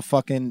even the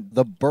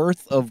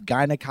birth of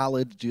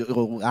gynecology,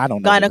 I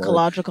don't know.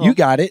 Gynecological. You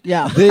got it.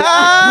 Yeah.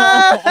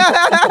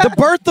 The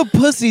birth of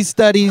pussy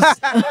studies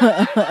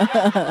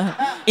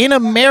in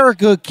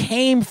America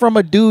came from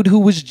a dude who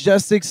was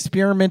just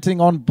experimenting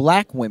on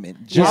black women.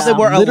 Just while they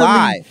were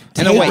alive.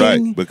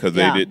 Right, because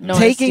they didn't.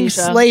 Taking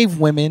slave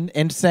women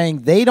and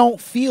saying they don't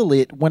feel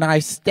it when I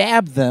stab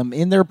them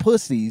in their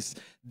pussies.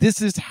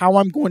 This is how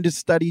I'm going to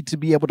study to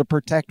be able to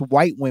protect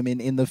white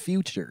women in the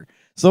future.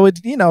 So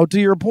it's, you know, to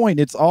your point,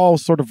 it's all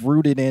sort of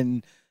rooted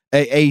in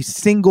a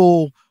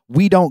single,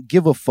 we don't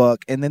give a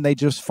fuck, and then they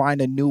just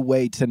find a new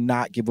way to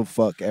not give a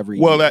fuck every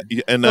year.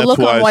 And that's the look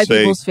why on white I say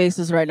people's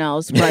faces right now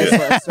is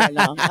priceless right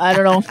now. I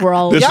don't know if we're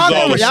all... This y'all is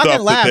all the y'all stuff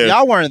can laugh. that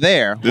Y'all weren't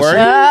there. Were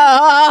you?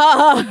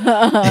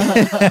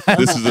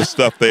 this is the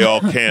stuff they all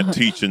can't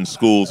teach in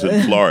schools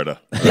in Florida.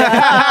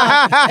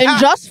 In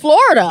just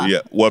Florida.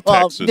 Yeah,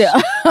 Texas.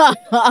 Yeah.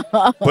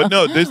 But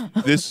no,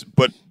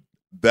 but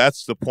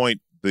that's the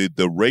point. The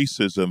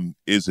racism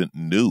isn't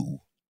new.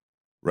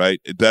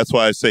 Right. That's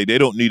why I say they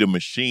don't need a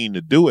machine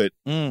to do it.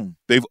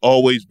 They've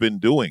always been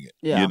doing it.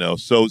 Yeah. You know,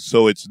 so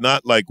it's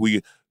not like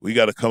we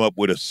got to come up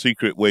with a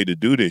secret way to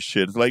do this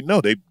shit. It's like, no,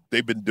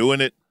 they've been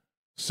doing it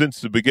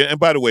since the beginning.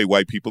 And by the way,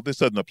 white people, this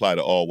doesn't apply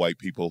to all white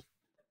people.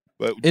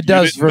 But it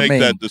does for me.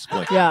 Make that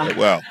disclaimer. Yeah.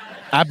 Wow.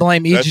 I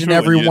blame each and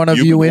every one of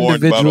you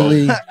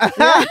individually. And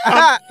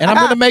I'm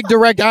going to make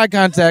direct eye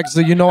contact so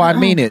you know I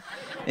mean it.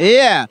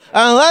 Yeah,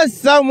 unless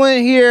someone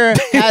here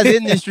has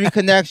industry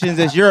connections,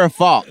 it's your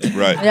fault.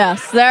 Right.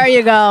 Yes, there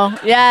you go.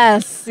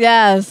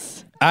 Yes.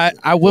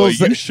 I will Boy,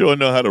 say, you sure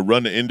know how to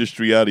run the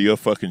industry out of your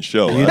fucking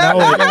show. you know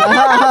it.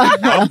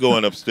 I'm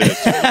going upstairs.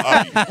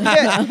 I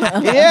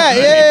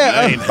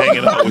ain't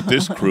hanging out with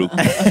this crew.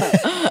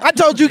 I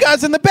told you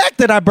guys in the back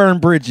that I burn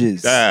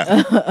bridges. Ah.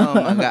 Oh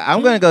my God.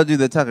 I'm gonna go do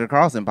the Tucker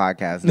Carlson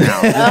podcast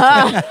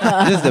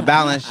now, just to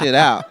balance shit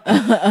out.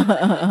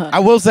 I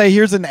will say,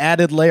 here's an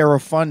added layer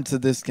of fun to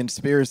this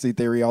conspiracy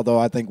theory. Although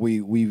I think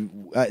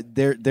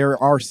there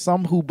are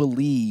some who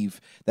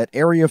believe that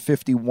Area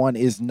 51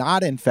 is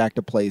not, in fact,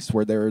 a place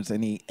where there is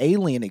any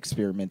alien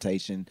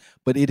experimentation,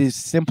 but it is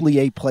simply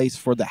a place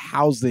for the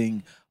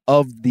housing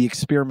of the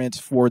experiments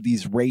for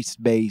these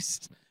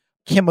race-based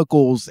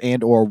chemicals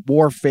and or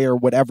warfare,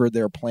 whatever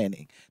they're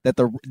planning. That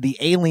the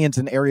aliens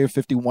in Area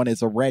 51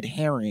 is a red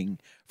herring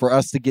for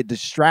us to get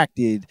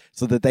distracted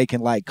so that they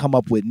can come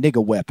up with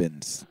nigga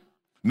weapons.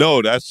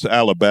 No, that's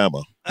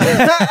Alabama. Wait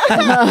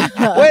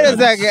a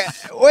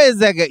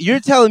second. You're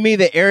telling me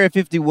that Area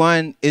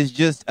 51 is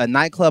just a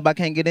nightclub I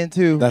can't get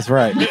into? That's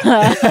right.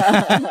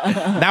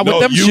 Not with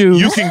them shoes.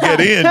 shoes. You can get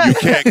in, you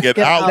can't get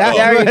out.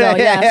 There you go.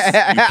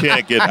 Yes. You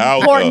can't get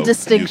out. Important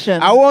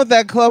distinction. I want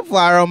that club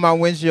flyer on my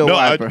windshield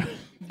wiper.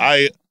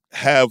 I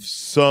have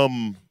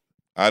some,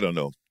 I don't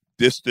know,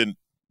 distant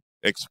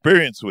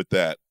experience with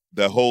that.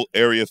 The whole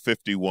Area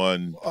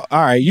 51. All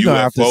right, you're going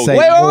to have to say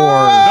Wait, more.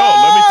 No,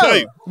 let me tell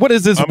you. What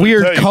is this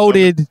weird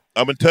coded?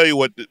 I'm going to tell you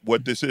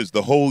what this is.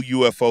 The whole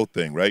UFO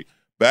thing, right?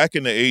 Back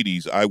in the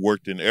 80s, I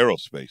worked in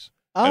aerospace.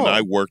 And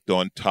I worked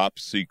on top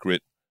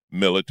secret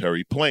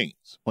military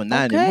planes. Well,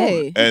 not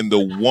anymore. And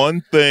the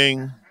one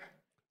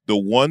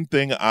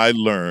thing I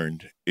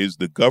learned is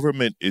the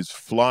government is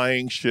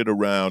flying shit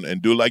around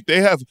and they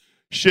have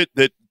shit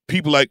that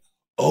people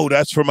oh,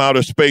 that's from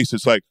outer space.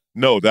 It's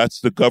no,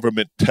 that's the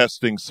government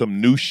testing some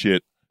new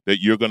shit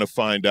that you're going to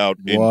find out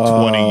in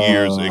 20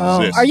 years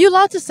exists. Are you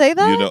allowed to say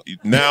that? You know,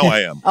 now I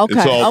am. Okay,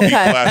 It's all okay.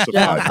 declassified.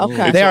 Yeah,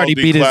 okay. It's They all already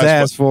beat his declassified.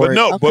 ass for but it.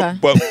 No,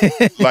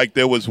 Okay. but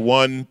there was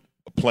one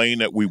plane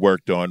that we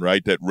worked on,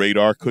 right, that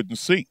radar couldn't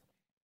see.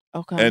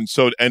 Okay.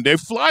 And they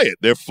fly it.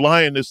 They're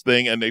flying this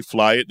thing, and they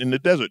fly it in the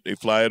desert. They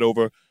fly it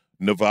over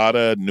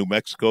Nevada, New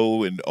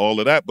Mexico, and all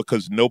of that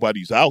because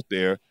nobody's out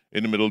there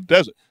in the middle of the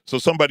desert. So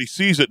somebody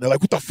sees it, and they're like,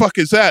 what the fuck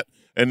is that?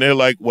 And they're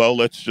like, well,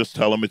 let's just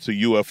tell them it's a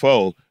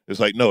UFO. It's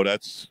no,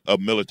 that's a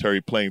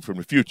military plane from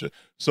the future.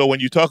 So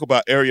when you talk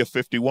about Area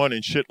 51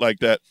 and shit like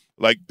that,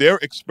 their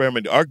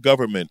experiment, our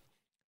government,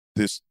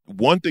 this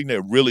one thing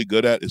they're really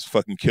good at is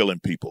fucking killing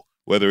people,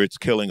 whether it's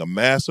killing a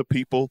mass of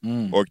people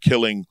or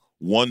killing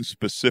one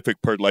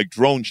specific person, like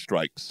drone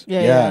strikes.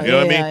 Yeah. You know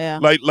what I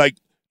mean? Yeah.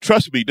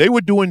 Trust me, they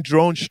were doing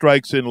drone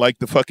strikes in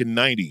the fucking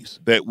 90s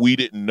that we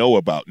didn't know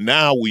about.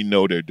 Now we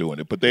know they're doing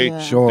it, but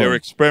they're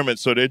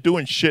experiments. So they're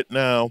doing shit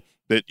now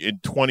that in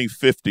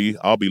 2050,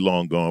 I'll be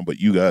long gone, but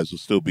you guys will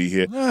still be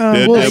here.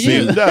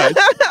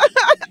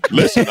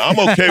 Listen, I'm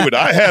okay with it.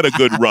 I had a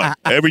good run.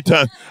 Every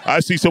time I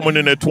see someone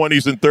in their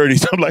 20s and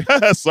 30s, I'm like,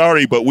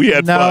 sorry, but we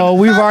had fun. No,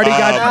 we've already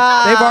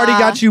they've already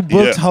got you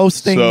booked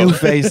hosting New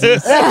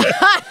Faces. That's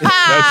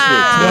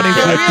true.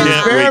 Can you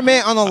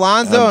experiment on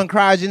Alonzo and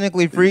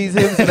cryogenically freeze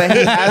him so that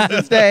he has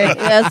to stay?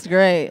 That's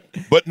great.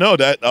 But no,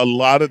 that a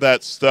lot of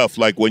that stuff,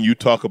 when you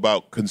talk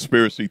about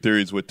conspiracy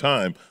theories with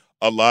time,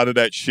 a lot of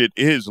that shit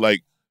is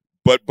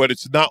but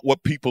it's not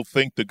what people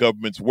think the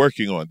government's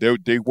working on.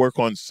 They work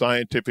on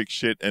scientific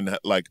shit and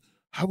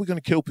how are we going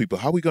to kill people?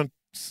 How are we going to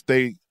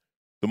stay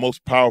the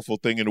most powerful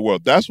thing in the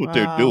world? That's what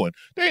they're doing.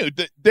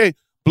 They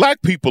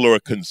black people are a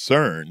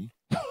concern.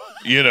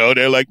 You know,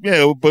 they're like,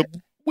 yeah, but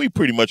we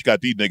pretty much got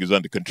these niggas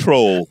under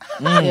control.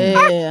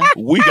 Yeah.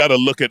 We got to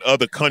look at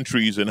other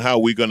countries and how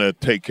we're going to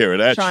take care of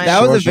that shit.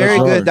 That was a very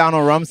good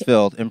Donald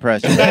Rumsfeld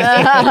impression.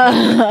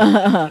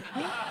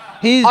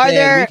 He's Are dead.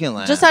 there We can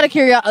laugh. just out of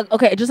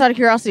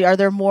curiosity? Are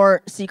there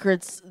more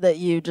secrets that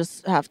you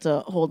just have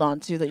to hold on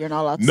to that you're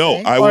not allowed to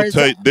say? No, I will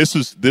tell you, this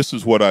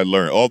is what I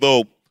learned.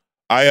 Although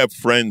I have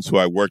friends who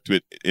I worked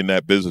with in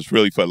that business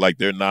really felt like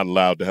they're not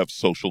allowed to have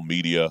social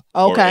media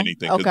or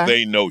anything because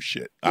they know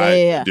shit.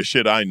 Yeah. The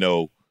shit I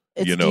know,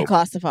 It's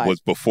declassified.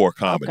 was before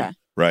comedy,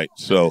 right?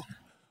 So,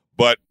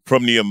 but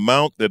from the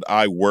amount that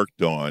I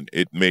worked on,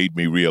 it made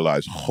me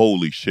realize,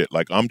 holy shit,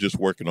 I'm just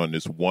working on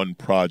this one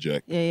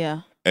project.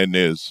 Yeah. And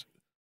there's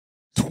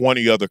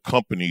 20 other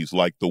companies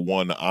like the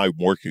one I'm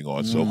working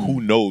on. So who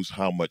knows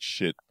how much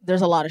shit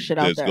there's a lot of shit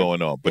out there's there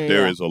going on. But Yeah,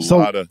 there yeah. is a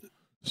lot of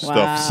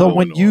stuff. So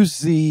when going you on.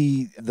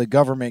 see the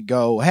government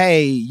go,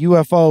 hey,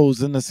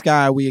 UFOs in the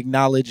sky, we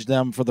acknowledge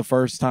them for the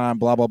first time,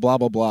 blah, blah, blah,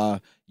 blah, blah,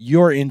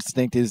 your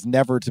instinct is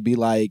never to be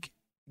like,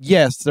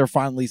 yes, they're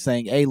finally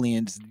saying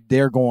aliens.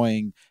 They're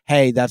going,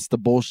 hey, that's the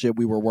bullshit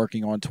we were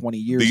working on 20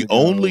 years ago. The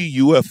only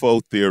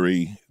UFO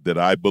theory that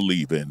I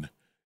believe in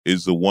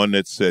is the one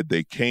that said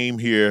they came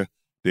here,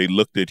 they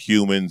looked at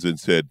humans and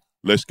said,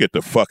 let's get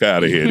the fuck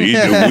out of here.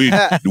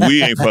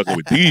 We ain't fucking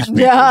with these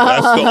people.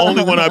 That's the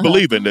only one I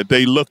believe in, that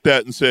they looked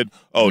at and said,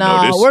 oh,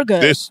 no, we're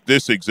good.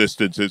 this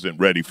existence isn't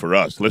ready for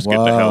us. Let's get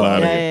the hell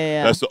out of here.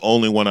 Yeah. That's the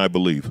only one I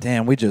believe.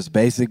 Damn, we just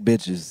basic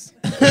bitches.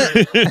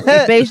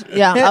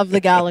 Of the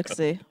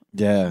galaxy.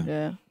 Yeah.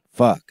 Yeah.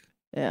 Fuck.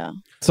 Yeah.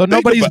 So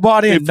nobody's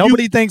bought in. if you-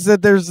 Nobody thinks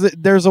that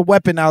there's a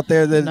weapon out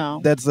there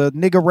No. that's a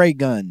nigga ray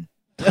gun.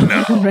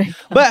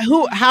 But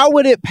how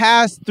would it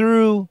pass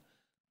through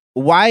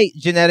white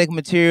genetic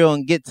material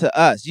and get to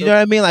us? You know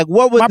what I mean? Like,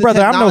 what would My the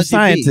brother, I'm no technology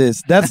be?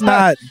 scientist. That's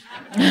not.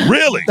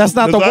 Really? That's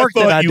not the 'Cause work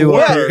that thought I you do.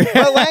 were. up here.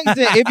 But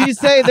Langston, if you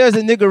say there's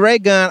a nigga Ray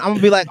gun, I'm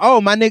gonna be like,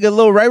 oh, my nigga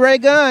Lil Ray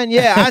gun.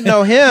 Yeah, I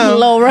know him.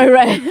 Low,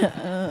 right.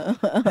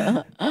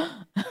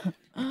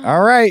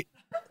 All right.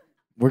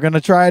 We're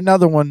gonna try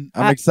another one.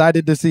 I'm I-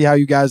 excited to see how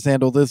you guys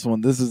handle this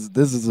one. This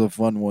is a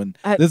fun one.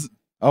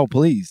 Oh,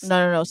 please.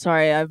 No.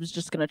 Sorry, I was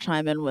just gonna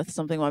chime in with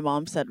something my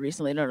mom said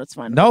recently. No, it's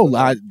fine. No,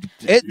 That's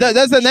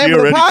the She name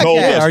of the already told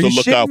podcast. us Are to you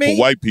look shitting out me?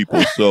 for white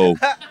people. So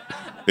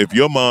if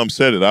your mom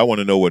said it, I want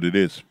to know what it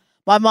is.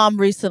 My mom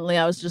recently,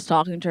 I was just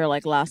talking to her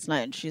like last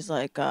night, and she's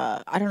like,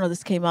 I don't know,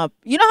 this came up.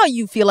 You know how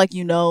you feel like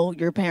you know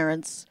your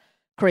parents'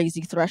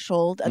 crazy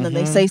threshold, and then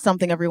they say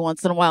something every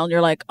once in a while, and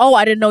you're like, oh,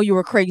 I didn't know you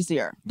were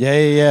crazier.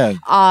 Yeah.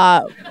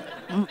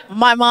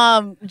 My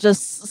mom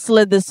just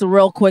slid this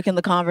real quick in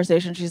the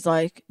conversation. She's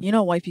like, you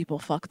know, white people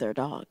fuck their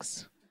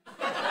dogs.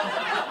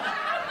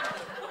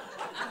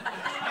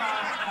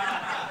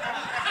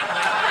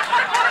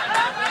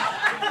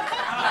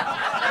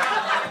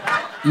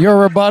 Your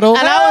rebuttal.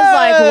 And I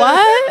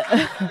was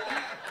like, what?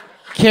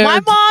 Care, My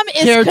mom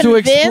is care to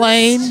convinced.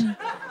 explain.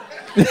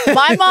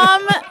 My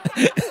mom,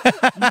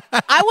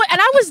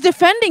 I was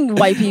defending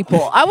white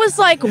people. I was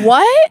like,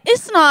 what?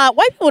 It's not,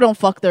 white people don't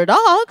fuck their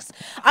dogs.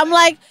 I'm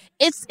like,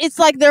 it's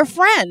like their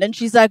friend. And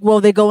she's like, well,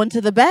 they go into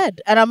the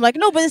bed. And I'm like,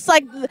 no, but it's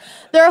like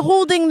they're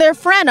holding their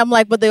friend. I'm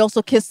like, but they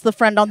also kiss the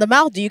friend on the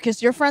mouth. Do you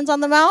kiss your friends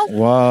on the mouth?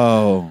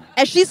 Whoa.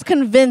 And she's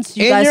convinced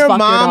you In guys your fuck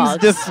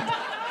mom's your dogs.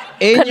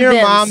 In your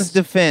Convinced. mom's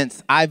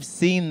defense, I've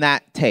seen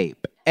that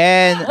tape,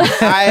 and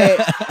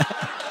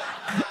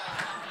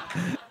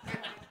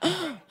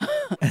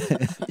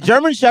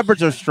German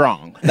Shepherds are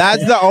strong.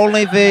 That's the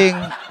only thing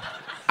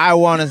I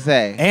want to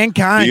say. And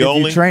kind The if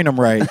only- you train them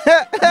right.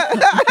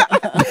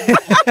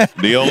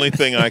 The only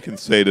thing I can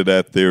say to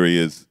that theory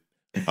is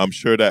I'm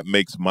sure that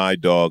makes my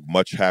dog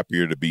much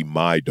happier to be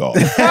my dog.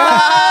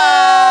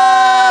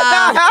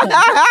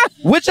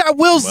 Which I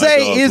will My say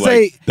dog's is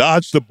like,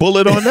 dodge the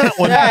bullet on that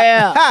one.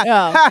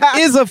 Yeah.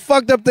 is a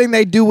fucked up thing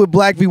they do with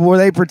black people where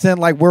they pretend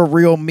like we're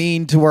real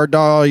mean to our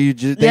dog. We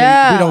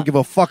Yeah. don't give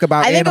a fuck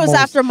about I think animals. it was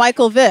after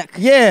Michael Vick.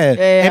 Yeah.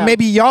 Yeah. And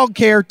maybe y'all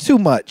care too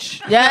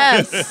much.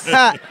 Yes.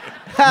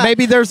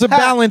 Maybe there's a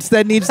balance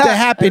that needs to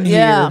happen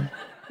Yeah. here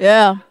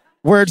Yeah.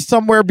 where it's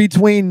somewhere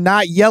between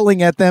not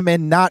yelling at them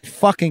and not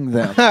fucking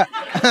them.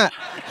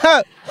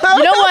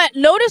 You know what?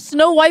 Notice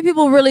no white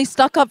people really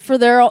stuck up for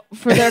their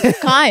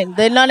kind.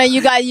 They none of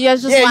you guys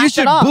just Yeah, you laughed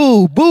should it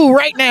off. boo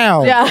right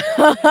now. Yeah.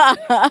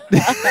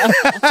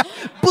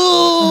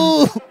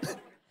 Boo.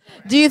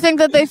 Do you think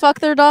that they fuck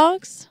their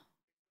dogs?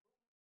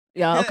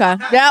 Yeah. Okay.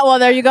 Yeah. Well,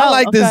 there you go. I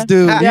like this Okay.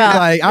 dude. He's Yeah,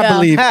 like, I yeah,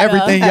 believe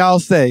everything y'all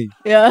say.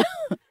 Yeah.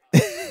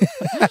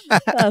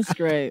 That's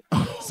great.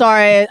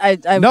 Sorry, I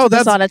No, took this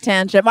that's- on a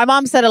tangent. My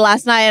mom said it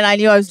last night, and I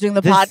knew I was doing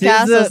the This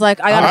podcast. is I was like,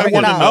 I gotta I bring it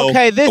wanna up. know-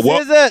 Okay, this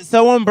What- is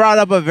someone brought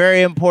up a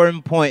very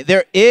important point.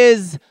 There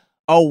is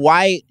a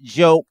white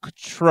joke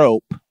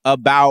trope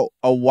about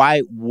a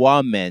white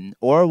woman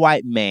or a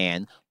white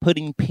man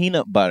putting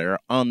peanut butter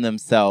on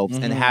themselves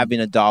and having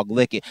a dog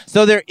lick it.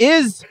 So there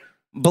is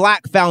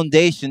black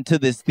foundation to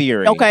this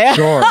theory. Okay.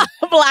 Sure.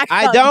 Black.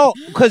 I don't,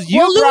 because you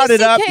Well, brought Louis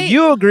it up. CK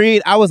You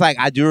agreed. I was like,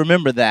 I do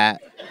remember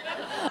that.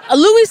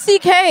 Louis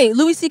C.K.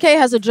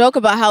 has a joke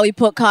about how he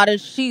put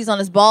cottage cheese on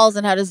his balls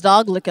and had his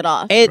dog lick it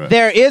off.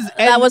 There is,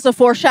 and, That was a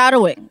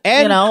foreshadowing.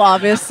 and- You know,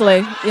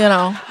 obviously,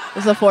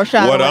 it's a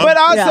foreshadowing. What I'm- but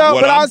also, Yeah.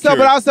 What but I'm also, but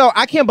curious- also,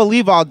 I can't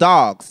believe all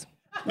dogs.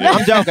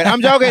 I'm joking.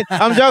 I'm joking.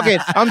 I'm joking.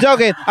 I'm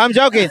joking. I'm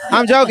joking.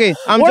 I'm joking.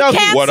 I'm We're joking.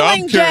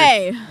 canceling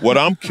Jay. What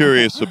I'm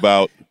curious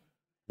about,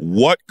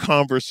 what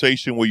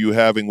conversation were you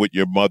having with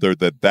your mother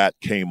that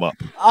came up?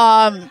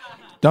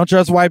 Don't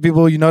trust white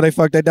people. You know they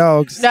fuck their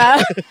dogs.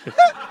 Nah.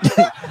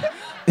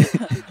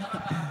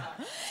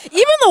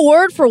 Even the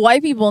word for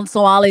white people in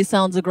Somali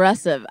sounds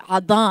aggressive.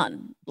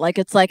 Adan. Like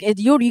it's like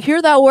you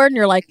hear that word and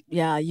you're like,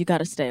 yeah, you got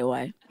to stay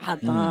away.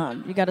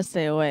 Adan. You got to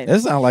stay away.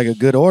 That sounds like a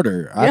good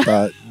order. I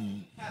thought.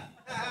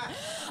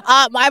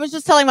 I was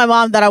just telling my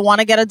mom that I want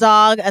to get a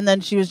dog, and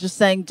then she was just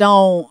saying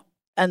don't,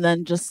 and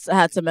then just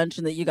had to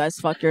mention that you guys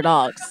fuck your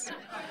dogs.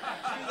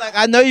 Like,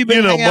 I know you've been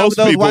You know, hanging out most with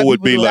those people white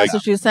would be who- like, That's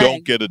what she was saying.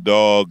 don't get a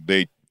dog.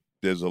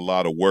 There's a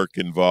lot of work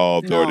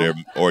involved, No.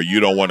 or you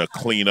don't want to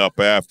clean up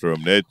after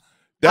them.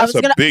 That's was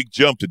a gonna- big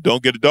jump to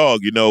don't get a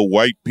dog. You know,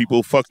 white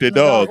people fuck their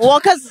dogs. Well,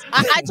 because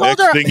I told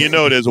Next her. thing you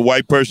know, there's a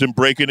white person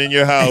breaking in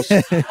your house.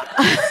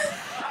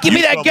 Give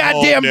me You that come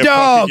goddamn home, they're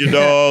dog. fucking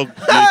your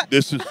dog.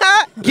 This is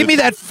Give me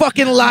that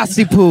fucking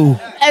lassie poo.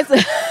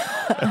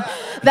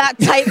 That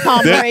tight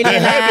Pomeranian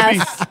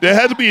ass. there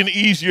had to be an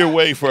easier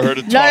way for her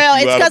to talk No,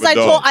 you it's out because of a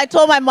dog. I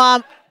told my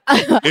mom.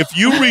 If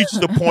you reach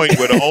the point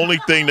where the only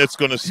thing that's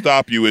going to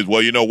stop you is,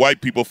 well, you know,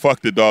 white people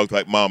fuck the dogs,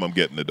 like, Mom, I'm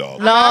getting the dog.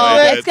 No,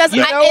 Like, it's because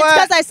You know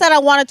what? I said I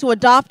wanted to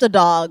adopt a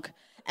dog,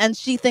 and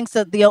she thinks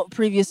that the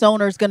previous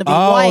owner is going to be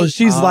Oh, white.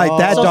 she's like,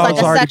 that so dog's it's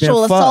like a already sexual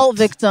been assault fucked.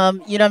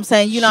 victim. You know what I'm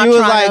saying? You're not She was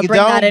trying like, to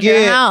bring that in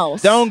your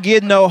house. don't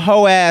get no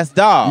hoe ass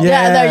dog.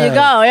 Yeah, there you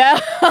go. Yeah.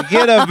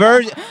 Get a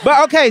virgin.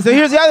 But okay, so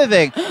here's the other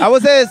thing. I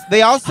would say this,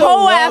 they also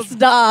Hoe love, ass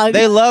dog.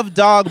 They love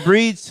dog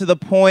breeds to the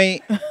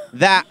point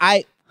that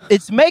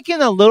it's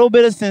making a little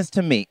bit of sense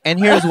to me, and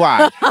here's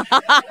why.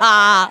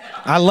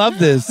 I love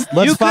this.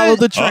 Let's You follow could-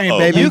 the train, Uh-oh.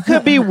 baby. You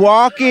could be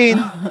walking.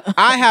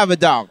 I have a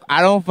dog.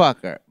 I don't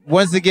fuck her.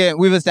 Once again,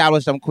 we've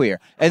established I'm queer.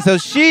 And so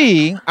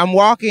I'm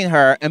walking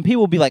her, and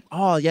people will be like,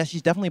 oh, yeah,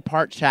 she's definitely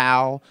part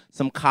chow,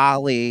 some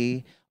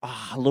collie,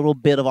 a little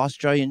bit of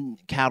Australian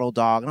cattle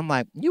dog. And I'm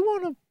like, you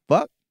want to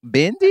fuck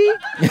Bendy?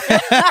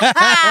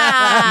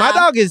 My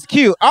dog is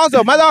cute.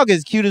 Also, my dog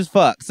is cute as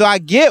fuck. So I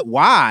get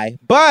why,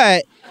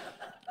 but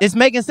it's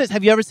making sense.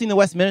 Have you ever seen the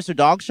Westminster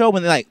Dog Show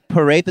when they like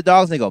parade the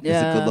dogs and they go, "It's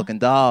a good looking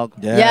dog.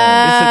 Yeah.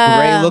 It's a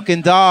great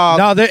looking dog."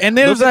 No, and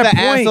there's Look at that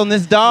the ass point on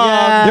this dog.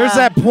 Yeah. There's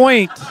that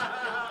point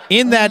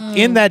in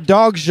that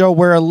dog show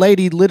where a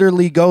lady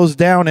literally goes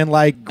down and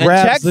like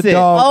grabs checks the it.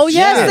 dog. Oh,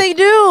 yes, Yeah. they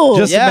do.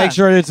 Just Yeah. to make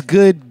sure it's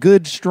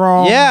good,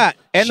 strong. Yeah,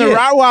 and shit. the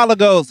Rottweiler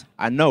goes,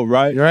 "I know,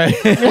 right?" Right.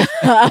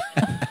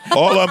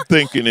 All I'm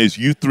thinking is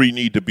you three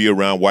need to be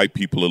around white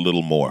people a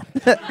little more.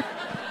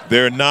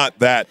 They're not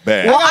that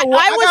bad. Well, I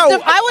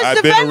was I've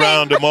defending. been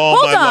around them all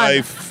Hold my on.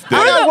 life.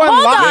 I got one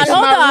Hold locked on, in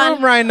hold my on.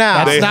 room right now.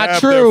 That's They not have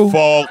true. their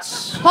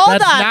faults. Hold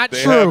That's on. not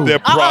They true. have their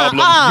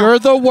problems. You're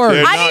the worst.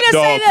 They're I not need to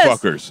dog say this.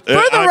 fuckers. For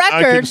the I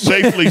can record-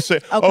 safely say,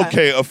 Okay.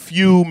 okay, a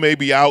few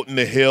maybe out in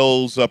the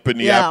hills, up in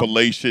the Yeah.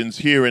 Appalachians,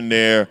 here and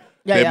there.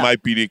 Yeah, There yeah.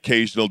 might be the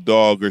occasional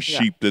dog or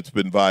sheep that's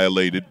been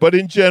violated. But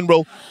in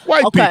general,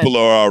 white Okay. people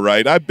are all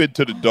right. I've been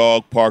to the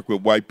dog park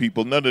with white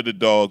people. None of the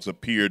dogs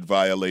appeared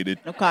violated.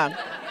 Okay.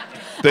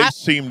 They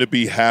seem to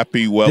be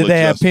happy, well-adjusted. Did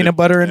they have peanut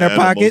butter in their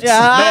animals. pockets?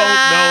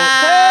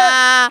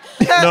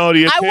 No,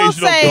 the I will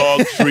occasional say-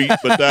 dog treat,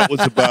 but that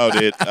was about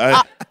it.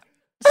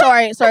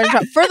 Sorry to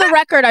interrupt. For the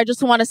record, I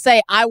just want to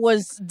say I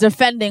was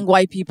defending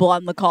white people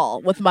on the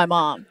call with my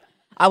mom.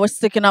 I was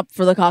sticking up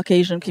for the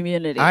Caucasian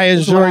community. I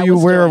is what assure I you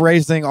was we're doing.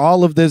 erasing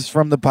all of this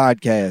from the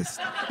podcast.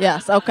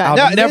 Yes, okay. I'll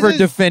No, this never is-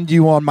 defend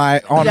you on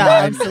my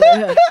yeah,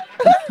 absolutely.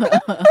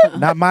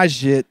 not my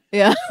shit.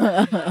 Yeah.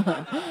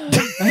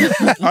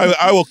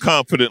 I will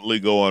confidently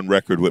go on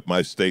record with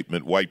my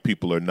statement: white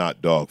people are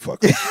not dog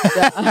fuckers.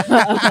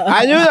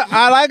 I knew that.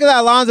 I like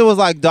that Alonzo was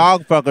like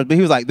dog fuckers, but he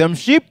was like, "Them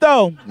sheep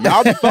though,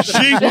 y'all be fucking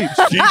sheep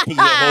is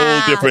a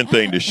whole different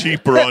thing. The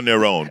sheep are on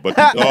their own, but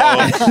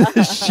the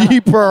dogs,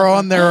 Sheep are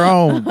on their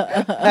own.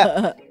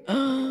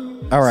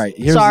 All right.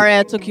 Here's Sorry,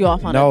 I took you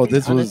off on No, a,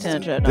 this on was a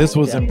tangent. this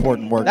was Yeah.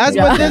 important work. That's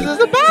Yeah. what this is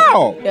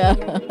about." Yeah.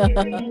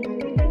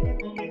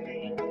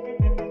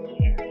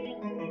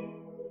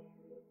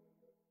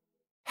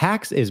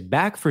 Hacks is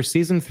back for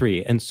season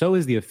 3, and so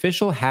is the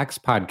official Hacks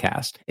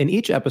podcast. In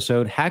each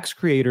episode, Hacks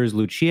creators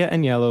Lucia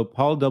Agnello,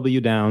 Paul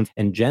W. Downs,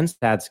 and Jen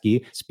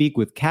Statsky speak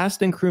with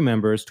cast and crew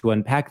members to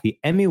unpack the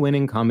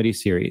Emmy-winning comedy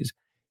series.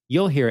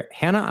 You'll hear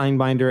Hannah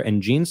Einbinder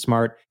and Jean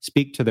Smart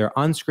speak to their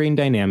on-screen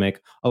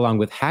dynamic, along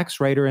with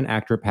Hacks writer and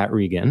actor Pat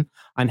Regan,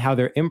 on how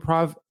their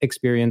improv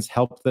experience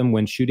helped them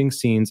when shooting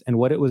scenes and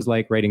what it was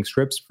like writing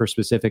scripts for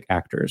specific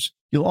actors.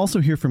 You'll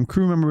also hear from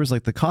crew members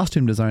like the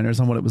costume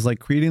designers on what it was like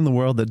creating the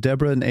world that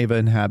Deborah and Ava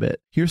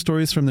inhabit. Hear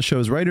stories from the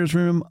show's writer's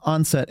room,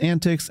 on-set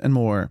antics, and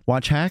more.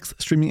 Watch Hacks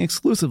streaming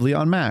exclusively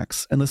on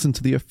Max, and listen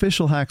to the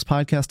official Hacks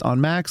podcast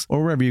on Max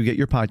or wherever you get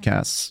your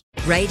podcasts.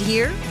 Right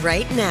here,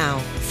 right now.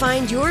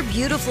 Find your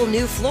beautiful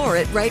new floor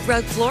at Right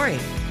Rug Flooring.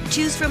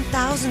 Choose from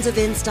thousands of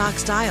in-stock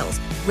styles,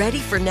 ready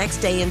for next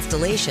day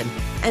installation,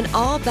 and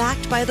all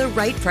backed by the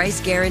right price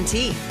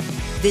guarantee.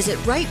 Visit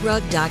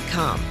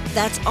rightrug.com.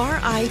 That's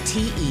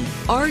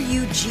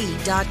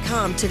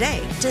RITERUG.com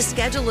today to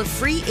schedule a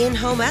free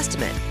in-home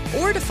estimate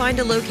or to find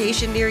a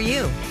location near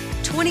you.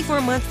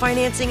 24-month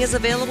financing is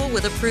available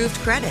with approved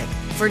credit.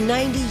 For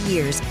 90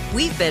 years,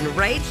 we've been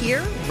right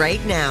here,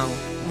 right now.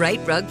 Right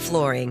Rug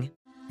Flooring.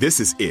 This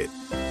is it.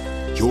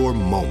 Your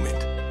moment.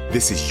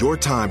 This is your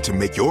time to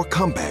make your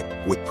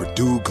comeback with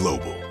Purdue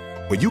Global.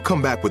 When you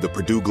come back with a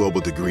Purdue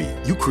Global degree,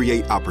 you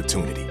create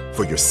opportunity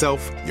for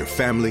yourself, your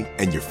family,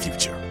 and your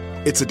future.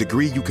 It's a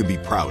degree you can be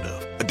proud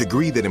of, a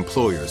degree that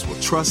employers will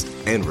trust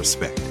and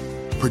respect.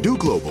 Purdue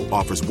Global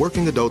offers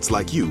working adults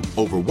like you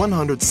over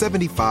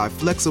 175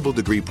 flexible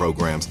degree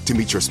programs to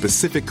meet your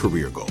specific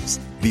career goals.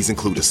 These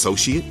include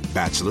associate,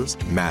 bachelor's,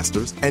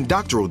 master's, and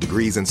doctoral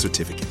degrees and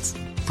certificates.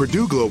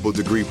 Purdue Global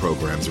degree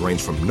programs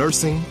range from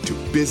nursing to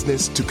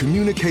business to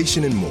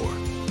communication and more.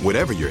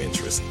 Whatever your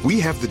interest, we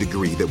have the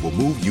degree that will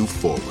move you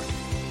forward.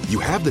 You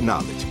have the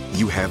knowledge,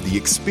 you have the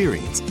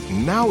experience.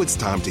 Now it's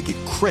time to get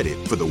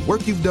credit for the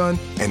work you've done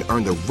and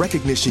earn the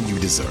recognition you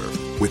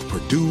deserve with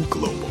Purdue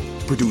Global,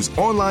 Purdue's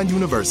online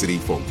university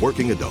for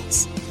working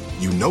adults.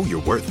 You know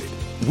you're worth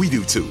it. We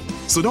do too.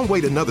 So don't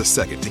wait another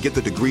second to get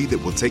the degree that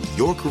will take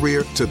your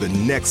career to the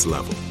next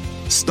level.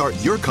 Start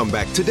your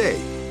comeback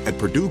today at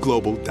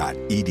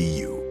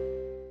purdueglobal.edu.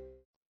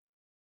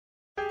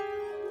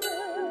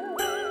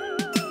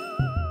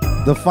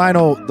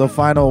 The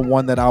final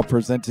one that I'll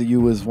present to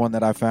you is one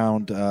that I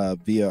found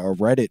via a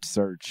Reddit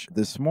search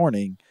this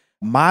morning.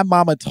 My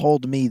mama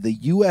told me the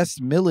U.S.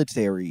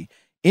 military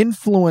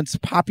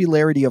influenced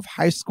popularity of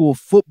high school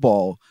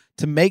football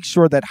to make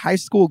sure that high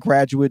school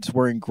graduates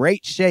were in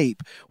great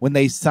shape when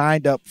they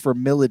signed up for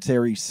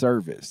military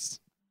service.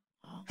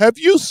 Have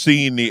you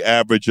seen the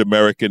average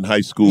American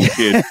high school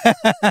kid?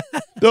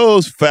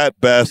 Those fat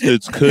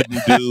bastards couldn't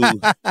do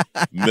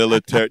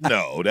military.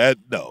 No, they're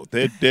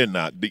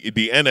not.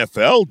 The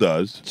NFL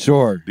does.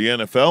 Sure. The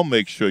NFL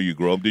makes sure you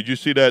grow up. Did you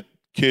see that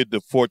kid,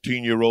 the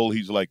 14-year-old?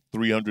 He's like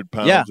 300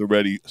 pounds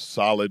already,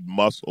 solid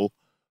muscle.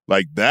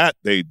 Like that,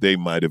 they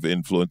might have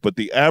influenced. But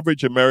the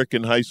average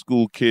American high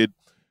school kid.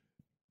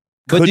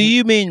 But do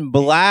you mean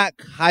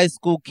black high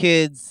school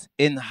kids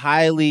in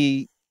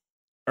highly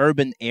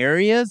urban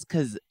areas?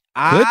 Because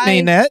could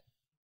mean that.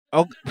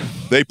 Oh,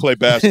 they play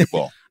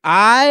basketball.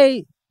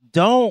 I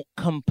don't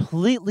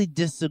completely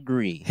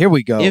disagree. Here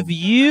we go. Now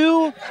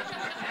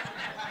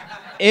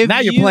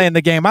you're playing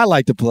the game I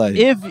like to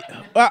play.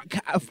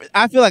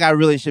 I feel like I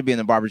really should be in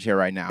the barber chair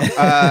right now.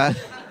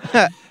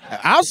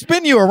 I'll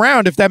spin you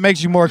around if that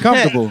makes you more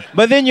comfortable.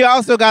 But then you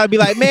also got to be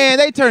like, man,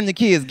 they turned the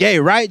kids gay,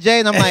 right, Jay?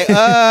 And I'm like,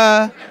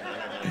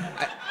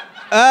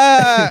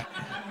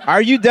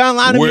 are you done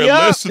lining me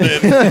up?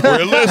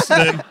 We're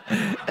listening.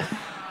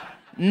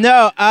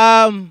 No,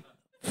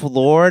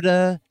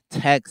 Florida,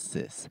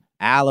 Texas,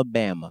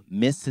 Alabama,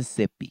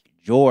 Mississippi,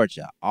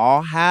 Georgia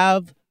all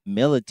have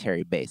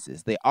military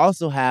bases. They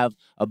also have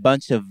a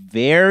bunch of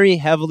very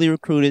heavily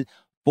recruited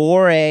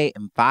 4A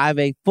and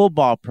 5A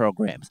football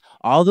programs.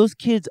 All those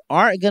kids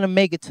aren't going to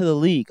make it to the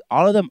league.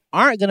 All of them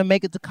aren't going to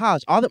make it to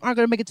college. All of them aren't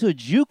going to make it to a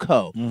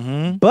JUCO.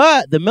 Mm-hmm.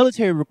 But the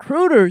military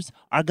recruiters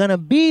are going to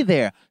be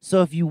there.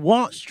 So if you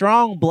want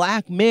strong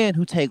black men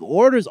who take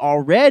orders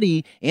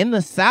already in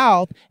the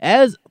South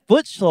as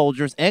foot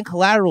soldiers and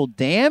collateral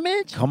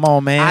damage, come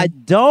on, man. I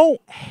don't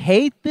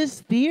hate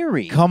this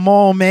theory. Come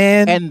on,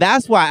 man. And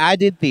that's why I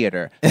did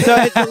theater. So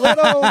it's a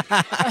little...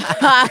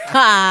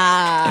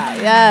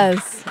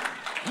 Yes.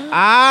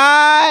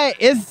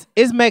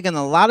 It's making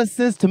a lot of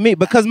sense to me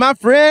because my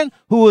friend,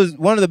 who was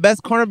one of the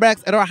best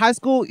cornerbacks at our high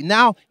school,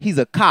 now he's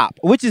a cop,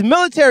 which is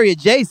military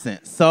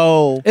adjacent.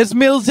 So it's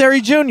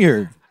military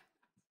junior.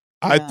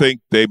 I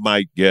think they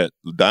might get.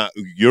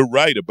 You're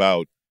right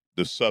about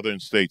the southern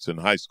states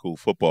and high school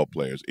football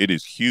players. It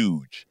is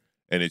huge,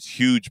 and it's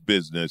huge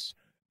business,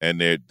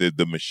 and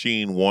the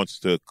machine wants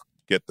to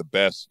get the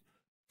best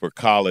for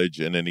college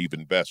and then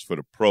even best for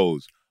the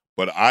pros.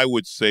 But I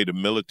would say the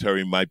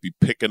military might be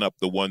picking up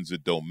the ones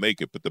that don't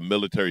make it, but the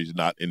military is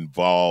not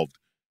involved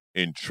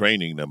in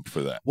training them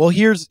for that. Well,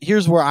 here's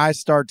where I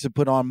start to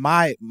put on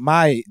my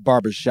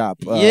barbershop.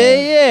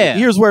 Yeah.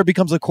 Here's where it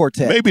becomes a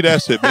quartet. Maybe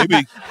that's it.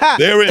 Maybe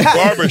they're in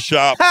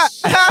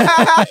barbershops,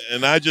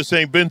 and I just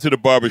ain't been to the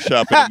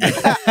barbershop in a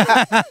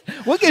minute.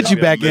 We'll get you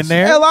back in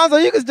there. Hey, Alonzo,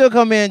 you can still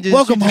come in. Just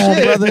welcome home,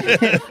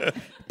 brother.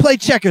 Play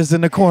checkers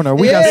in the corner.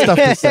 We got stuff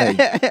to say.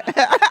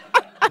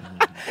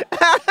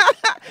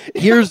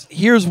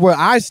 Here's where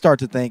I start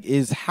to think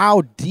is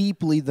how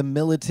deeply the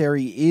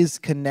military is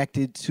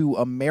connected to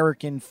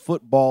American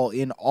football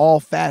in all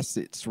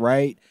facets,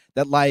 right?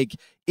 That like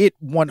it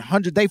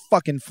 100, they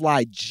fucking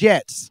fly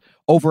jets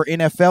over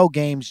NFL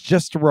games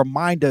just to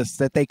remind us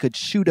that they could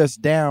shoot us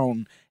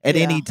down at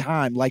any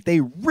time. Like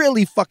they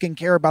really fucking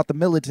care about the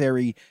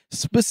military,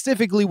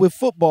 specifically with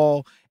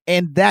football.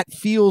 And that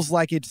feels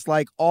like it's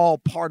like all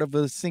part of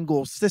a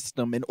single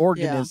system, an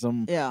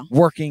organism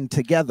working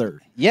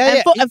together.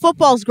 And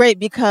football's great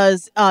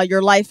because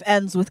your life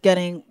ends with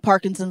getting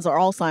Parkinson's or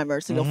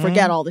Alzheimer's, so you'll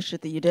forget all the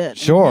shit that you did.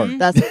 Sure.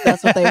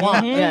 That's what they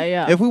want.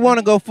 Yeah. If we want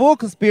to go full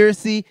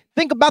conspiracy,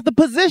 think about the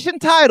position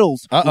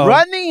titles. Uh-oh.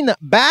 Running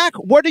back,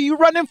 what are you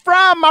running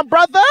from, my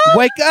brother?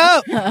 Wake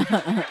up! Wake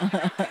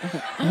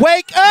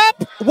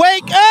up!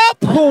 Wake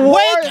up!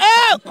 Wake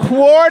up!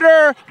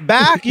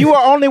 Quarterback, you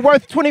are only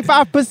worth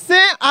 25%.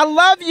 I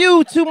love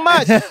you too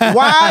much.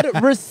 Wide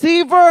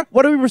receiver,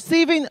 what are we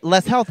receiving?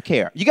 Less health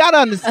care. You got to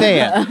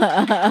understand.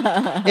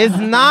 It's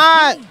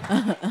not,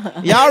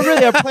 y'all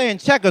really are playing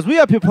checkers. We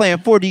up here playing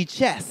 4D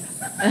chess.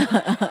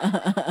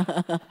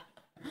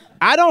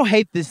 I don't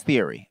hate this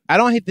theory. I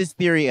don't hate this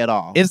theory at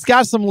all. It's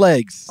got some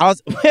legs.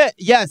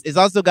 Yes, it's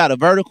also got a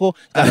vertical.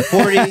 It's got a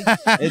 40.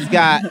 It's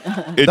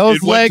got...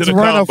 Those legs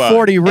run a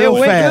 40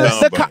 real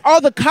fast.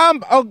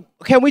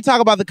 Can we talk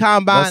about the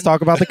combine? Let's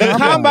talk about the combine. The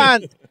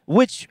combine,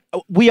 which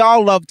we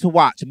all love to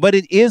watch, but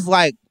it is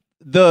like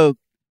the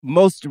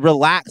most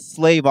relaxed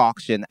slave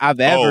auction I've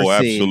ever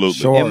seen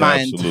in my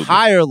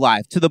entire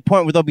life, to the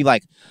point where they'll be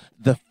like,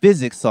 the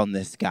physics on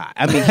this guy.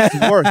 I mean,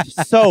 he's worth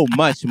so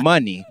much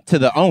money to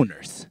the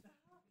owners.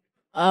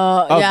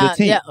 The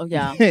team.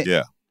 Yeah.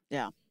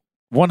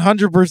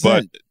 100%.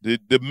 But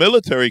the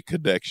military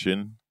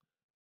connection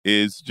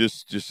is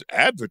just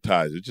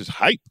advertised. It's just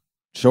hype.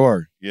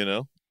 Sure. You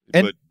know?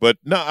 But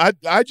no, I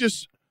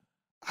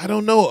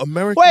don't know.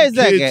 American Wait a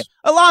second.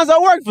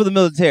 Alonzo worked for the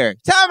military.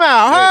 Time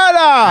out. Hold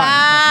on.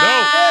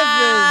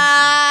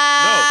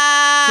 No.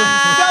 Some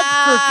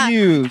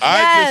subterfuge.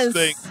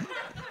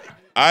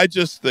 I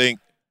just think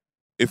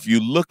if you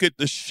look at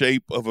the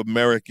shape of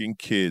American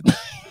kids,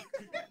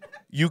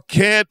 you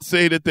can't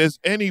say that there's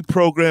any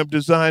program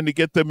designed to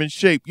get them in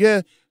shape.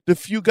 Yeah, the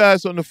few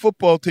guys on the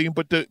football team,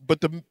 but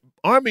the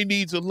Army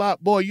needs a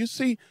lot more. You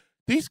see,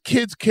 these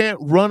kids can't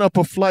run up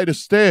a flight of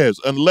stairs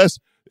unless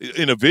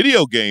in a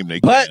video game they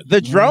can. But the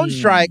drone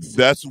strikes,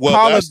 that's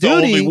Call of the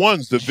Duty, only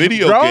ones, the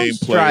video drone game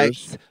players.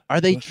 strikes,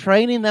 are they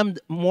training them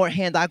more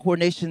hand-eye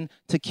coordination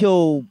to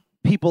kill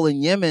people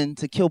in Yemen,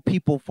 to kill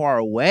people far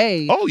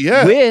away? Oh,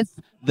 yeah. With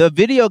the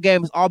video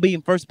games all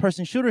being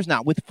first-person shooters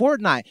now, with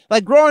Fortnite.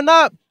 Like, growing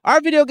up, our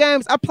video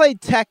games, I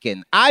played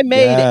Tekken. I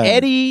made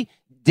Eddie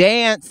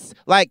dance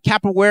like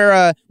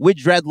capoeira with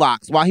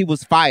dreadlocks while he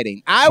was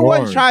fighting. I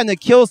wasn't trying to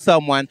kill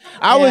someone.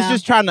 I was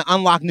just trying to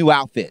unlock new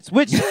outfits,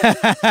 which at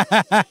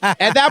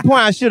that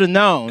point I should have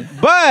known.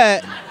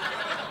 But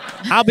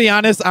I'll be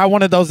honest, I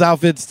wanted those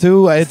outfits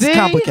too. It's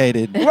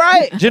complicated.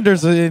 Right.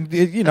 Genders,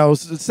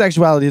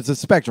 sexuality is a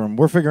spectrum.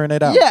 We're figuring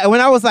it out. Yeah,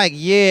 when I was like,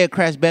 yeah,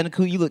 Crash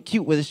Bandicoot, you look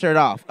cute with a shirt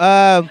off.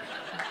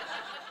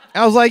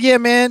 I was like, yeah,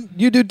 man,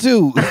 you do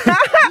too.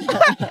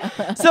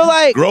 So,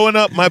 like, growing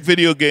up, my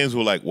video games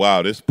were like,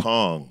 wow, this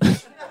Pong.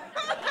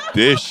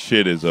 This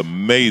shit is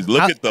amazing.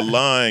 Look at the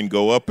line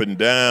go up and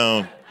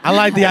down. I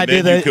like the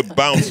idea that you could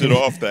bounce it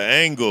off the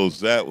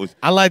angles.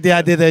 I like the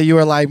idea that you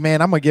were like,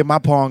 man, I'm gonna get my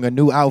Pong a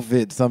new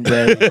outfit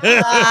someday.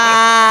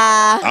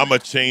 I'm gonna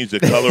change the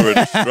color of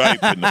the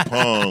stripe in the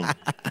Pong.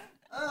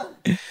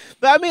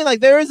 But I mean,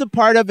 like, there is a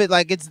part of it,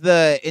 like, it's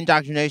the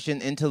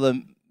indoctrination into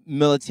the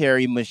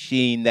military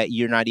machine that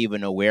you're not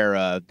even aware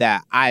of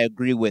that I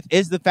agree with.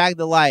 Is the fact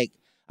that, like,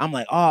 I'm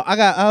like, oh,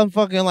 I'm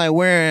fucking like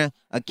wearing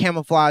a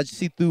camouflage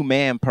see-through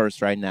man purse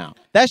right now.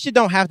 That shit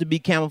don't have to be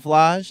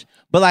camouflage,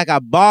 but like I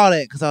bought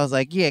it because I was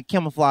like, yeah,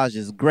 camouflage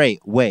is great.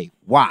 Wait,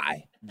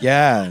 why?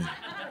 Yeah.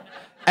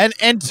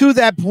 And to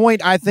that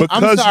point, I think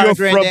because you're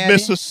from Granddaddy.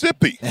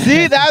 Mississippi.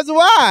 See, that's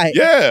why.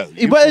 Yeah.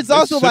 But it's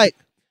also like,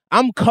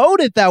 I'm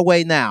coded that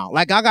way now.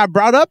 Like, I got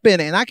brought up in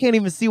it, and I can't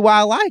even see why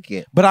I like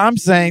it. But I'm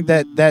saying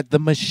that the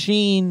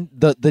machine,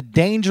 the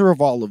danger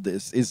of all of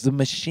this is the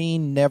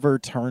machine never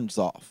turns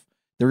off.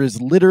 There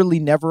is literally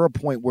never a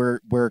point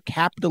where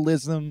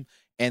capitalism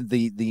and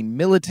the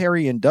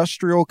military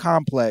industrial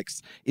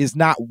complex is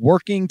not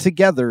working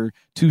together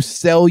to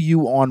sell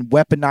you on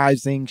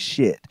weaponizing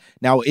shit.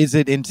 Now, is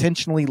it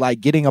intentionally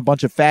like getting a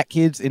bunch of fat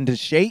kids into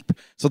shape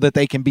so that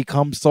they can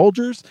become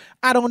soldiers?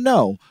 I don't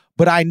know.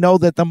 But I know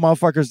that the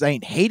motherfuckers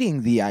ain't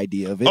hating the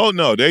idea of it. Oh,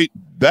 no.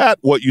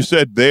 What you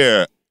said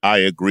there, I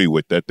agree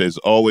with, that there's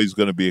always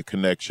going to be a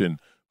connection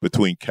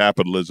between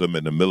capitalism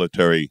and the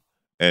military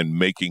and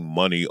making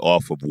money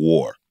off of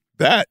war.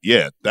 That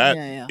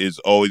is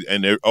always,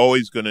 and they're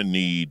always going to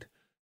need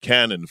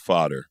cannon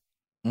fodder.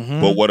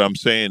 Mm-hmm. But what I'm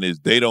saying is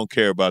they don't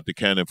care about the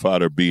cannon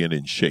fodder being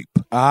in shape.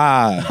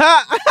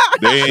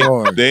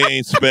 They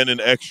ain't spending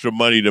extra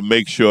money to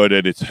make sure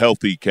that it's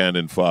healthy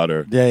cannon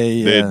fodder.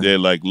 Yeah. They're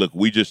like, look,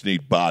 we just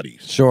need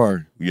bodies.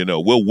 Sure. You know,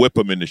 we'll whip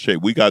them into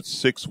shape. We got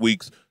 6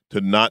 weeks to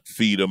not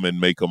feed them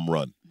and make them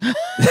run.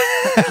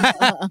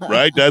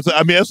 Right? That's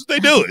what they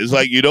do. It's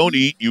like you don't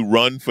eat, you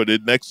run for the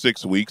next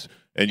 6 weeks,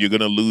 and you're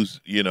going to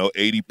lose,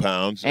 80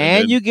 pounds.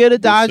 And you get a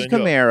Dodge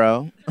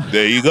Camaro.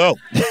 There you go.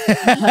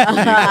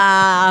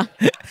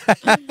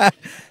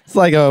 It's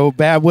like a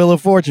bad Wheel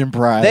of Fortune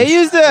prize.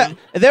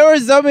 There were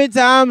so many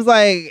times,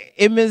 like,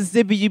 in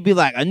Mississippi, you'd be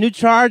like, a new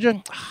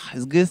Charger?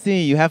 It's good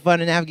seeing you. Have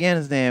fun in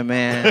Afghanistan,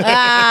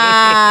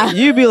 man.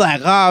 You'd be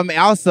like, oh, man.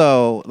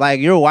 Also, like,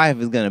 your wife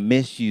is going to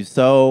miss you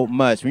so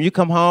much. When you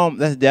come home,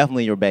 that's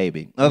definitely your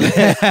baby.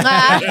 Okay.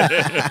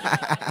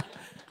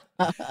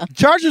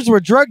 Chargers were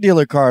drug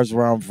dealer cars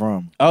where I'm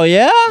from. Oh,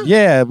 yeah?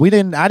 Yeah,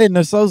 I didn't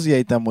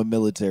associate them with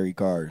military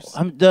cars.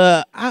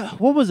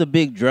 What was a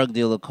big drug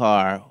dealer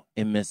car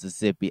in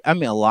Mississippi? I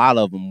mean, a lot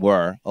of them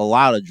were. A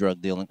lot of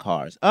drug dealing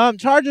cars.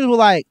 Chargers were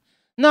like,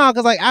 no,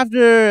 because like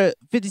after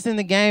 50 Cent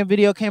The Game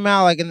video came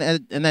out, like,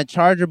 and that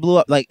Charger blew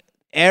up, like,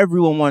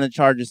 everyone wanted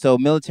Chargers, so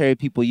military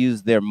people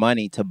used their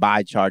money to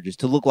buy Chargers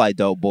to look like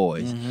dope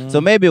boys. Mm-hmm. So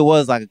maybe it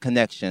was like a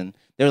connection.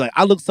 They were like,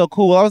 I look so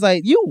cool. I was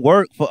like, you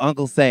work for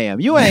Uncle Sam.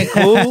 You ain't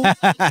cool.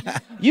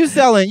 You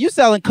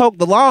selling coke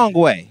the long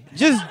way.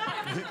 Just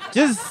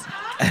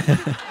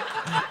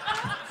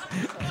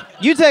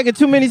you taking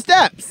too many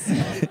steps.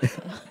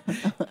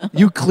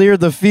 You clear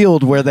the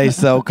field where they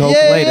sell coke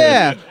later.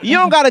 Yeah. You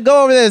don't got to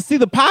go over there and see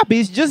the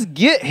poppies. Just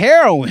get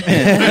heroin.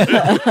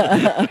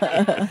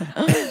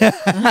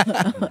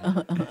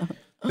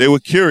 They were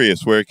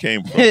curious where it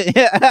came from.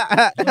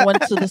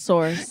 Went to the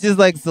source. Just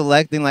like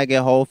selecting like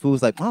at Whole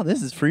Foods, like, oh,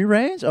 this is free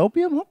range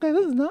opium. Okay,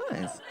 this is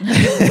nice.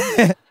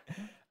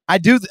 I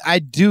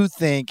do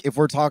think if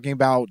we're talking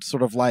about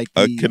sort of like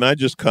can I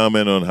just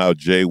comment on how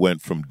Jay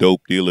went from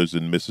dope dealers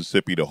in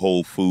Mississippi to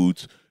Whole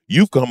Foods?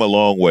 you've come a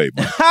long way,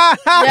 man.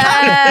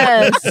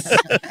 Yes.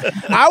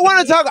 I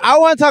want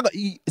to talk,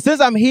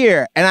 since I'm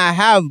here and I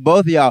have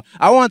both of y'all,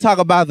 I want to talk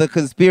about the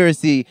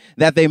conspiracy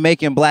that they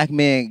making black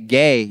men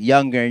gay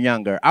younger and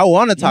younger. I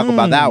want to talk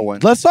about that one.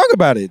 Let's talk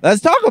about it.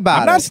 Let's talk about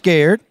I'm it. not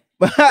scared.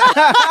 My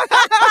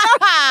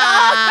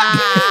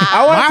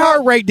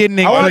heart rate didn't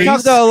increase. I want to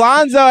talk to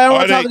Alonzo and I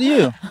want to talk to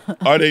you.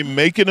 Are they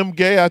making them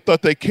gay? I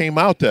thought they came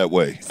out that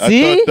way.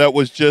 See? I thought that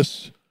was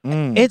just...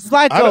 It's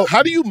like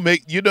how do you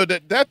make,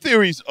 that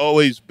theory's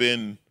always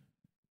been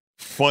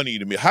funny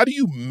to me. How do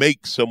you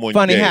make someone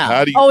funny gay?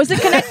 how? Do you, Is it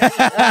connected?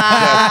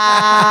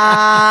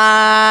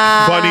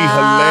 funny,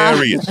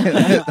 hilarious.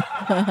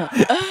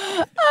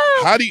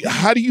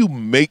 How do you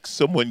make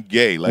someone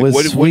gay? Like With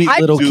what do sweet you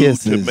little do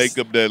kisses. to make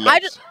them that?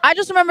 Like, I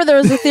just remember there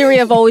was a theory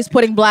of always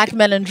putting black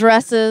men in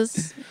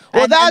dresses.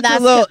 Well, and that's a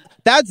little...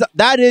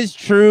 That is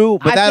true,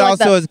 but I that feel like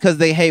also is because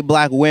they hate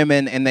black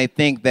women and they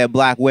think that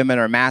black women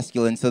are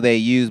masculine, so they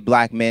use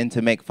black men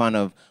to make fun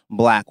of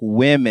black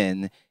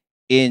women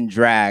in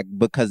drag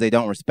because they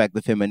don't respect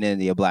the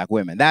femininity of black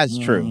women. That's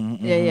true.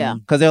 Yeah.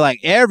 Because they're like,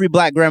 every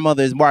black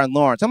grandmother is Martin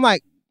Lawrence. I'm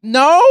like,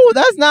 no,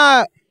 that's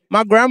not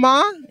my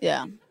grandma.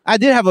 Yeah. I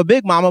did have a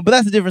big mama, but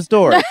that's a different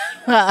story.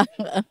 But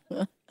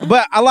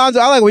Alonzo,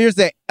 I like what you're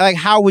saying. Like,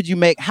 how would you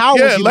make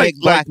make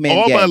black men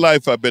all gay? my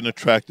life I've been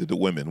attracted to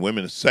women.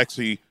 Women are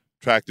sexy,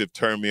 attractive,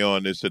 turn me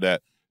on, this or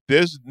that.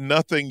 There's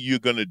nothing you're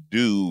gonna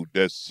do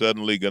that's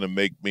suddenly gonna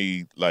make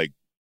me like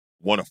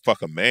want to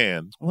fuck a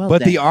man. Well,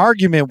 but the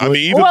argument would... I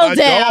mean,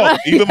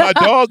 even my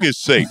dog is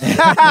safe.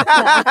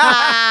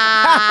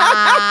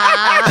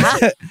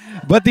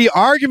 But the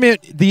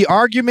argument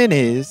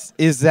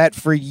is that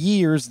for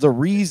years the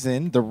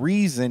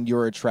reason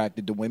you're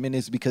attracted to women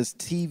is because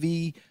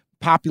TV,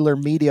 popular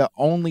media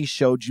only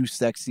showed you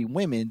sexy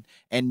women,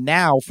 and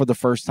now for the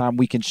first time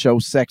we can show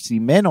sexy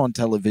men on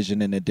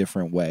television in a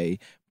different way,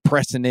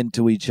 pressing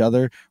into each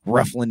other,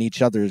 ruffling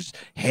each other's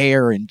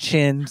hair and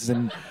chins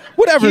and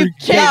whatever.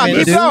 Keep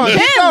going.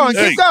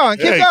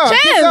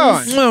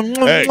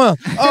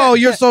 Oh,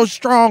 you're so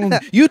strong.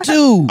 You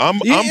too.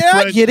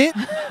 I get it.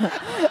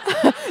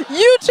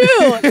 You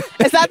too.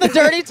 Is that the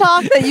dirty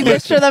talk that you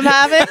picture them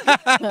having?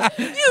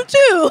 You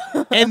too.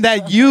 And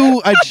that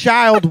you, a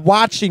child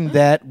watching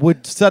that,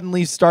 would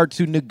suddenly start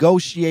to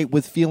negotiate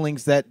with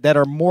feelings that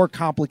are more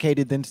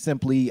complicated than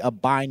simply a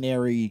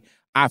binary,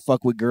 I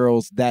fuck with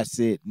girls, that's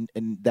it,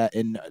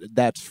 and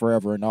that's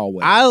forever and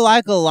always. I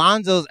like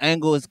Alonzo's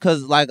angle is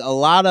because like a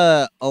lot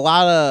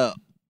of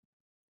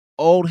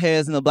old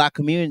heads in the black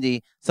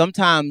community,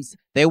 sometimes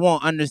they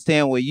won't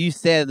understand what you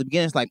said at the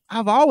beginning. It's like,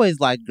 I've always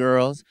liked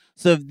girls.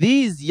 So if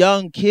these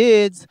young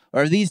kids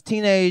or these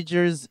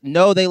teenagers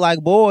know they like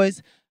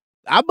boys,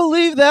 I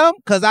believe them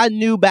because I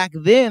knew back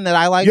then that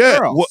I liked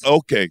girls. Well,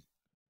 okay.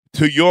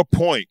 To your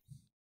point,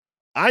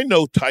 I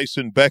know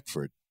Tyson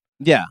Beckford.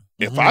 Yeah.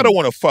 If I don't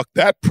want to fuck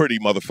that pretty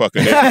motherfucker,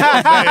 if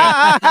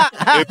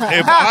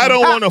I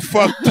don't want to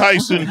fuck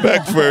Tyson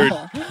Beckford,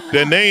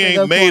 then they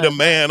ain't made a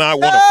man I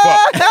want to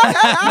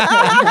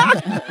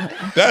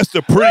fuck. That's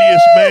the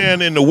prettiest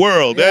man in the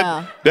world.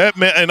 That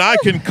man, and I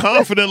can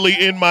confidently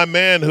in my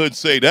manhood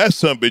say that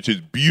son bitch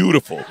is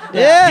beautiful.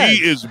 Yeah.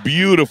 He is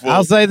beautiful.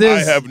 I'll say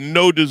this. I have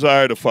no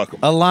desire to fuck him.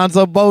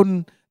 Alonzo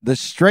Bowden, the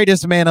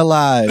straightest man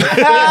alive.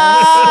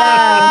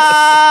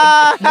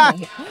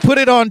 Put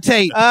it on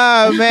tape.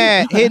 Oh,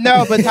 man.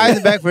 But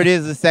Tyson Beckford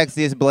is the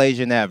sexiest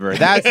Blasian ever.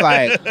 That's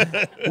like,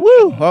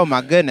 woo. Oh,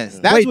 my goodness.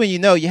 That's when you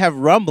know you have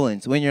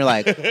rumblings. When you're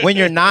like, when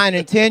you're 9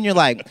 and 10, you're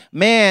like,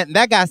 man,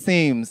 that guy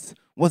seems,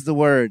 what's the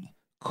word?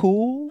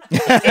 Cool? Is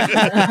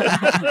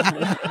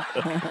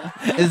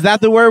that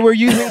the word we're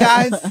using,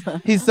 guys?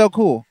 He's so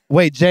cool.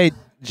 Wait, Jay,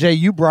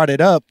 you brought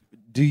it up.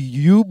 Do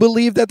you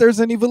believe that there's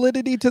any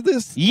validity to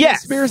this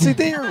conspiracy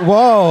theory?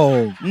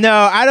 Whoa. No,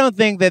 I don't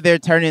think that they're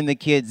turning the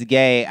kids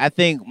gay. I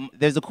think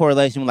there's a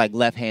correlation with like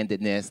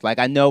left-handedness. Like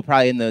I know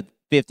probably in the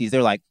 50s,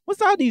 they're like,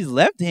 what's all these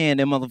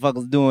left-handed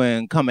motherfuckers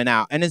doing coming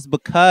out? And it's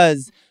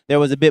because there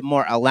was a bit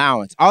more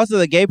allowance. Also,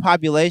 the gay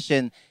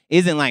population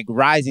isn't like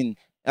rising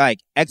like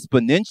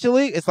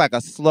exponentially. It's like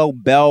a slow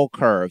bell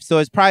curve. So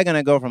it's probably going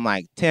to go from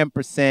like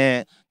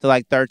 10% to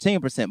like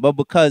 13%. But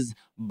because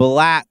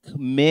black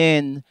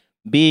men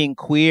being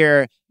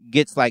queer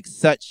gets like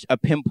such a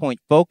pinpoint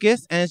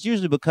focus, and it's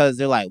usually because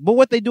they're like, but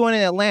what they doing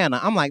in Atlanta?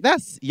 I'm like,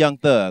 that's Young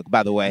Thug,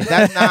 by the way.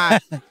 That's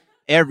not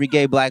every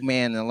gay black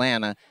man in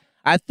Atlanta.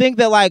 I think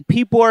that like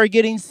people are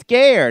getting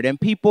scared and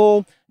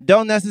people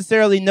don't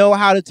necessarily know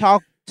how to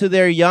talk to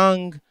their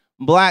young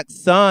black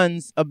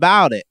sons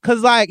about it.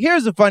 Cause like,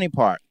 here's the funny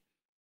part,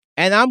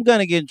 and I'm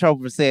gonna get in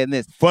trouble for saying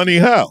this. Funny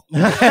how?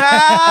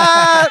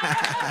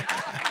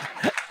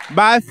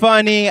 By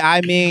funny,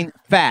 I mean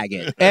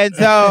faggot. And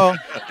so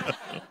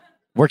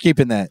we're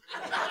keeping that.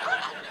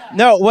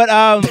 No, what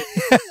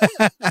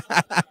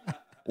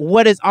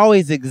has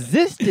always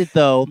existed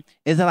though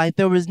is that like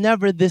there was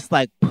never this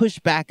like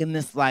pushback and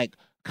this like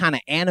kind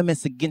of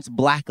animus against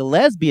black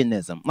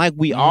lesbianism. Like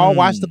we all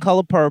watch The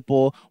Color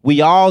Purple.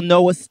 We all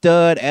know a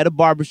stud at a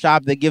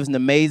barbershop that gives an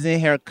amazing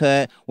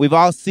haircut. We've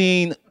all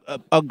seen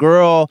a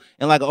girl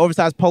in like an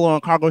oversized polo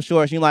and cargo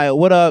shorts. You're like,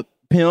 what up,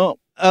 pimp?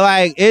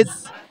 Like,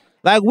 it's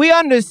like we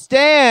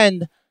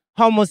understand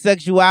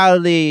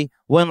homosexuality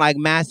when like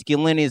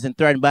masculinity isn't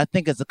threatened, but I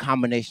think it's a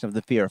combination of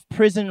the fear of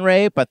prison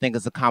rape. I think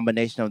it's a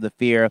combination of the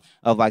fear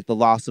of like the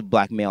loss of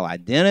black male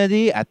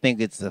identity. I think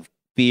it's a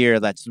fear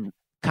that's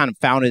kind of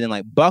founded in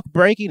like buck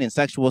breaking and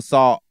sexual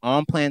assault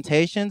on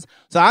plantations.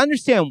 So I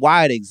understand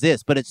why it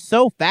exists, but it's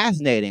so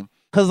fascinating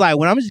because like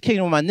when I'm just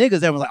kicking with my niggas,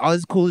 everyone's like, oh, this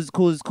is cool, this is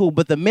cool, this is cool.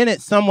 But the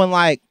minute someone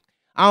like,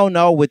 I don't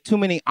know, with too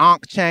many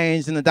ankh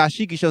chains and the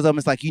dashiki shows up,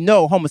 it's like,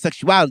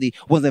 homosexuality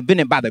was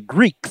invented by the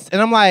Greeks.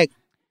 And I'm like,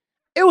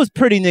 it was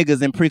pretty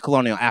niggas in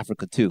pre-colonial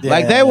Africa too. Yeah.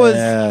 Like they was,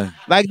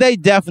 like they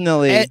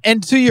definitely.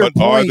 And to your But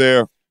point,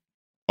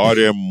 are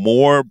there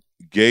more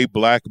gay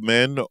black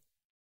men,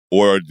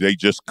 or are they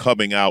just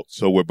coming out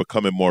so we're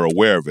becoming more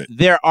aware of it?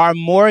 There are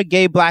more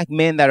gay black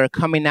men that are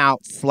coming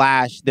out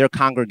 / their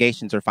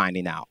congregations are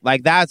finding out.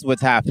 Like that's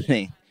what's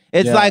happening.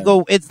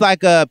 It's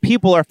like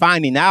people are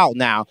finding out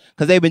now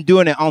because they've been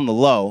doing it on the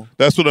low.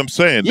 That's what I'm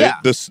saying. Yeah.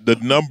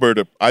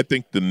 I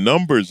think the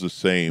number's the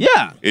same.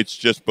 Yeah. It's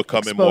just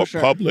becoming Exposure.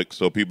 more public.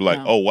 So people are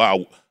like, oh,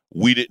 wow,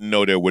 we didn't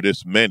know there were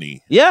this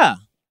many. Yeah.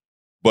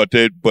 But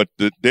they're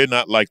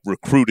not like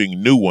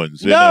recruiting new ones.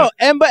 They're No,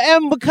 not-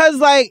 and because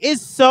like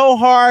it's so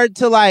hard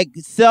to like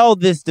sell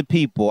this to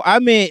people. I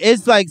mean,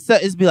 it's like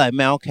it's be like,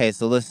 man, okay,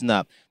 so listen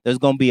up. There's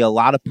gonna be a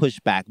lot of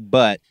pushback,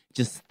 but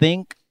just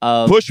think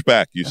of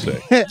pushback, you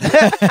say.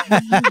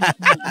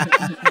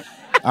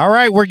 all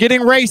right, we're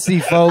getting racy,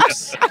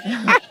 folks.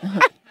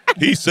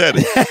 He said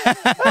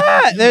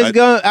it. there's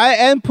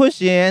and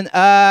push in,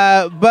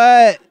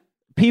 but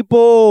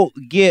people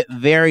get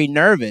very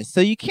nervous.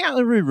 So you can't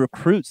really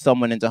recruit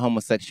someone into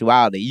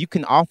homosexuality. You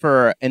can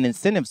offer an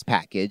incentives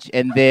package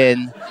and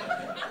then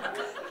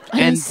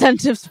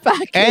incentives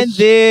package. and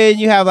then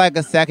you have like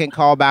a second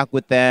callback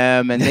with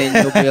them, and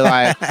then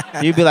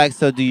you'll be like,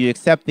 so do you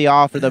accept the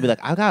offer? They'll be like,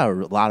 I got a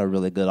lot of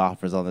really good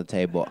offers on the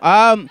table.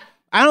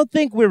 I don't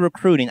think we're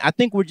recruiting. I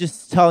think we're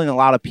just telling a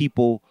lot of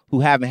people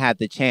who haven't had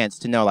the chance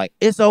to know, like,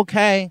 it's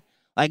okay.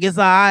 Like, it's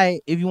all right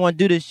if you want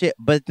to do this shit.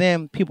 But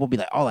then people be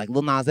like, oh, like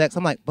Lil Nas X.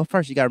 I'm like, but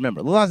first you got to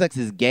remember, Lil Nas X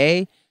is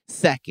gay.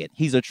 Second,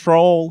 he's a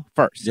troll.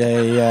 First,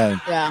 Yeah.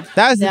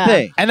 that's the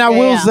thing. And I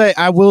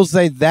will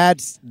say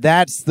that's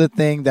the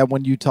thing that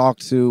when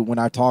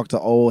I talk to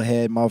old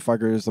head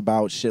motherfuckers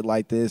about shit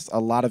like this, a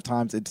lot of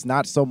times it's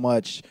not so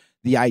much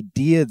the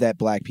idea that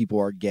black people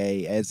are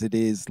gay as it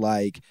is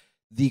like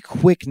the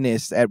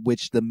quickness at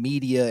which the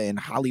media and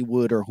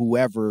Hollywood or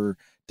whoever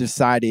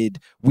decided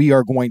we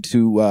are going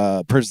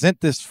to present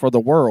this for the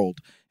world.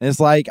 And it's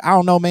like, I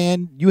don't know,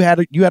 man, you had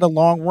a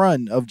long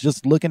run of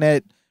just looking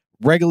at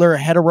regular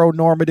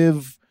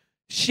heteronormative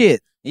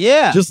shit.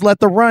 Yeah. Just let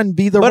the run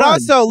be the run. But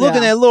also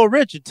looking at Little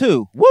Richard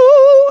too. Woo!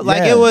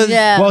 Like it was.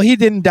 Yeah. Well, he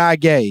didn't die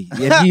gay,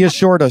 and he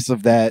assured us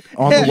of that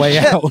on the way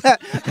out.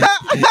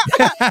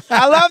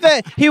 I love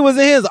that he was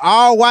in his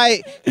all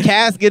white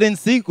casket in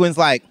sequence.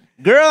 Like,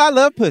 girl, I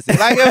love pussy.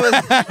 Like it was.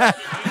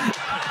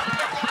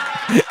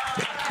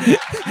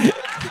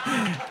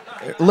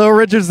 Little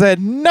Richard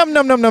said, "Num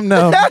num num num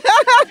num."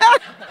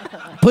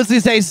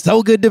 Pussy tastes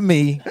so good to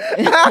me.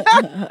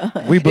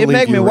 We believe It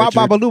make me you, wop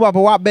Richard. bop a wop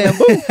a wop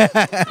bamboo.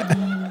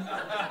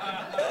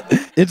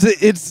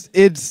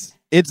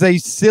 It's a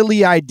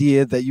silly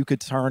idea that you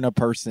could turn a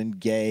person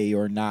gay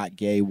or not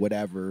gay,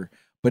 whatever.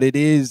 But it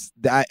is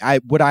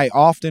what I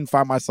often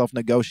find myself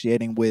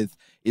negotiating with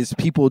is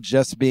people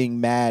just being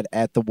mad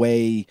at the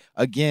way,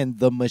 again,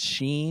 the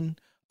machine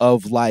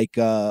of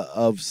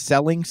of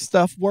selling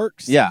stuff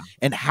works. Yeah.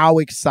 And how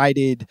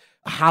excited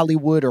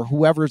Hollywood or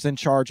whoever's in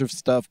charge of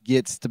stuff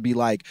gets to be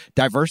like,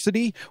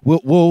 diversity,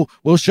 we'll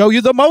show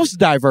you the most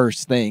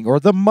diverse thing or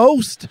the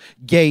most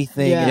gay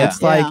thing. And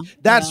it's like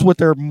that's what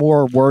they're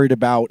more worried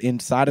about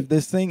inside of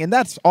this thing. And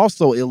that's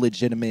also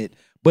illegitimate,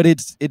 but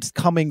it's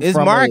coming It's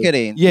from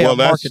marketing.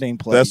 Marketing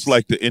place. That's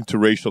like the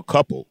interracial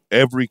couple.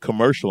 Every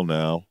commercial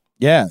now.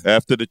 Yeah.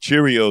 After the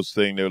Cheerios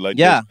thing, they're like,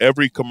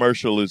 every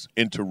commercial is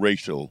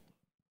interracial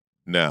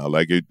now.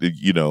 Like,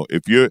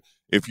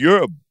 if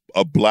you're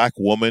a black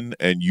woman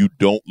and you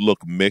don't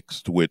look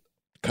mixed with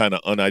kind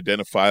of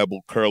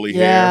unidentifiable curly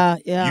hair,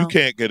 you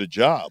can't get a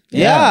job.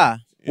 Yeah.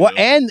 You Well,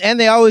 know? and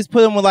they always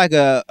put him with like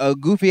a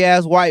goofy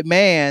ass white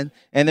man,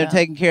 and they're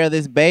taking care of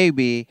this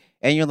baby,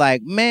 and you're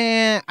like,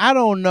 man, I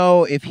don't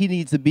know if he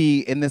needs to be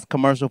in this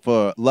commercial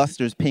for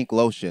Luster's pink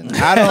lotion.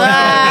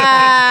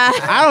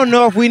 I don't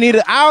know if we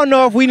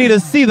need to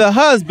see the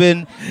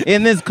husband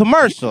in this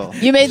commercial.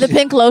 You made the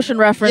pink lotion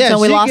reference, and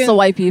we she lost can- the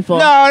white people.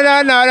 No. We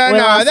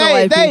lost the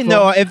white They people.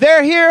 know if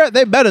they're here,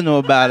 they better know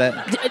about it.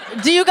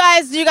 Do you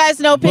guys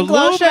know pink Blue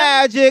lotion?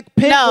 Magic,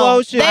 pink No,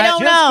 lotion. they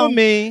don't just know. for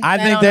me.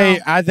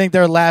 I think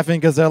they're laughing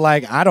because they're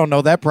like, I don't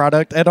know that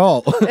product at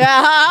all.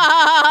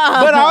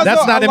 But also,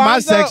 That's not in my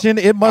Alonzo- section.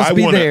 It must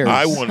be theirs.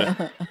 I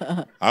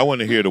want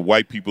to hear the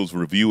white people's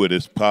review of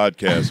this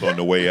podcast on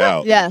the way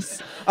out.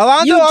 Yes.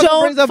 Alonzo You also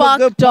don't brings up a fuck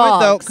good point, though,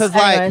 dogs. because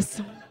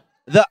Anyways.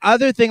 the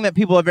other thing that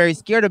people are very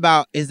scared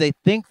about is they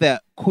think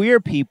that queer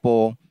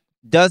people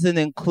doesn't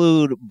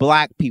include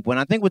black people. And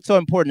I think what's so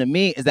important to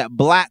me is that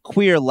black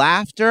queer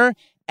laughter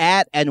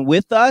at and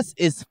with us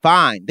is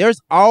fine.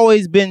 There's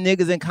always been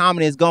niggas in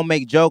comedy that's gonna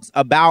make jokes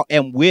about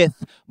and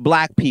with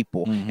black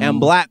people. And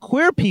black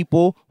queer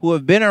people who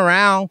have been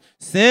around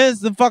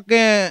since the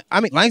fucking,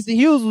 Langston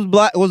Hughes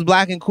was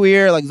black and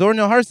queer, like Zora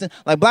Neale Hurston.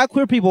 Like, black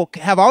queer people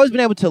have always been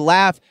able to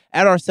laugh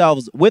at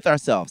ourselves with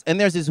ourselves. And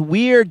there's this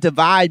weird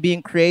divide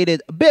being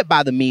created a bit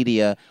by the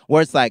media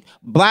where it's like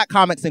black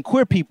comics and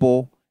queer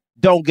people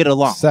don't get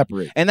along.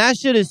 Separate. And that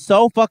shit is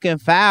so fucking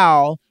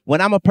foul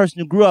when I'm a person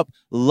who grew up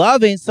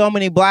loving so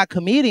many black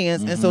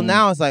comedians. And so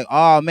now it's like,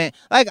 oh man,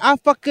 like I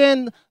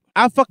fucking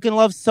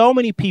love so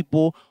many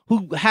people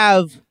who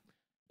have,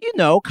 you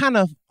know, kind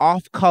of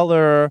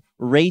off-color,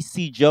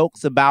 racy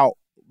jokes about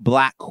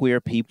black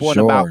queer people and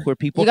about queer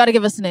people. You got to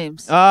give us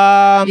names. You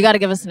got to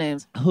give us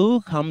names.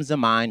 Who comes to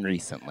mind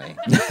recently?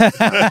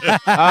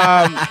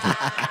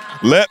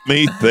 Let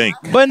me think.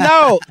 But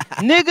no,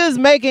 niggas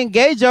making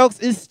gay jokes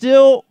is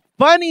still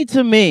funny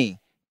to me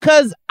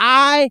because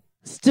I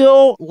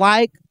still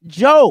like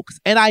jokes.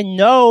 And I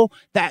know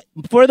that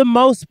for the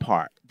most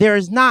part, there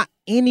is not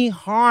any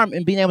harm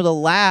in being able to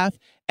laugh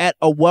at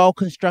a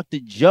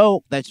well-constructed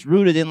joke that's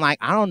rooted in, like,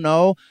 I don't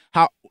know,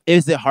 how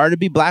is it hard to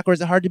be black or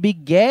is it hard to be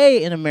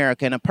gay in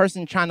America? And a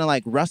person trying to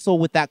like wrestle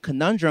with that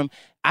conundrum,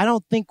 I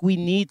don't think we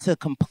need to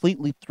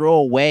completely throw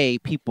away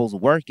people's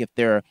work if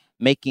they're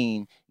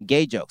making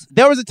gay jokes.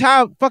 There was a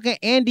time fucking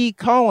Andy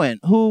Cohen,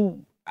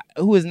 who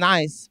is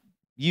nice,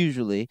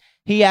 usually,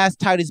 he asked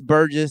Titus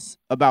Burgess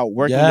about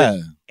working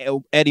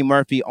with Eddie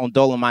Murphy on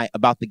Dolomite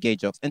about the gay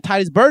jokes. And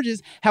Titus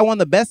Burgess had one of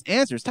the best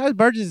answers. Titus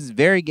Burgess is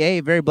very gay,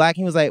 very black.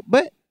 He was like,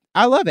 but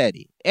I love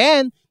Eddie.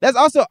 And that's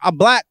also a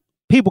black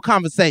people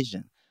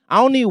conversation. I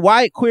don't need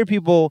white queer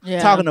people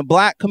talking to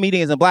black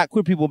comedians and black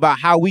queer people about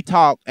how we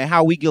talk and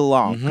how we get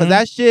along. Because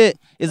that shit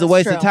is a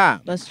waste of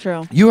time. That's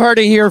true. You heard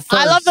it here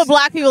first. I love the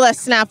black people that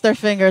snap their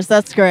fingers.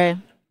 That's great.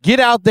 Get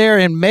out there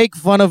and make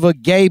fun of a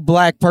gay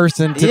black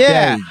person today.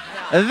 Yeah,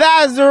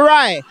 that's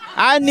right.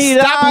 I need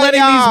Stop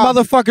letting these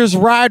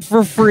motherfuckers ride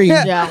for free.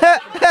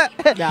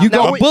 You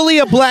go bully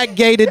a black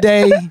gay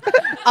today.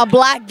 A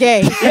black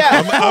gay.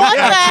 Yeah. What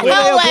the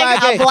hell,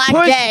 like a black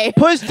gay?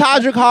 Push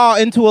Todrick Hall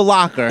into a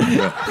locker.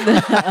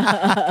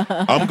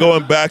 I'm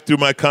going back through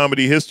my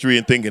comedy history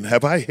and thinking,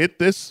 have I hit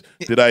this?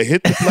 Did I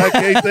hit the black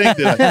gay thing?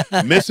 Did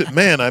I miss it?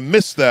 Man, I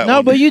missed that one.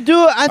 No, but you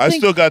do. I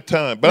think, still got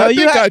time. But I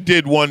think I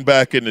did one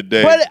back in the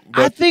day. But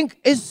I think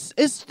it's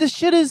the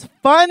shit is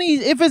funny.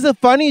 If it's a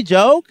funny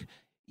joke,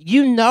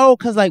 you know,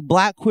 because like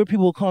black queer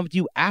people will come up to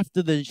you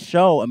after the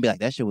show and be like,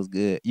 that shit was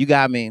good. You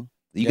got me.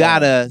 You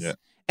got us. Yeah.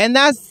 And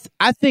I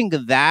think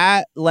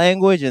that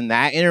language and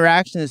that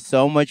interaction is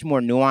so much more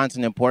nuanced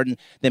and important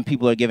than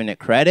people are giving it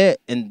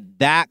credit. And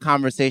that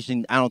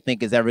conversation, I don't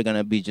think is ever going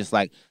to be just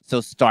like so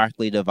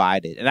starkly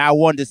divided. And I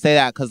wanted to say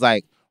that because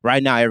like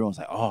right now everyone's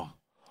like, oh,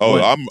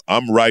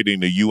 I'm writing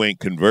the "you ain't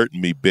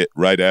converting me" bit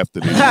right after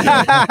this.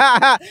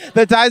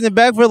 The Tyson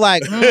Beckford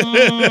like,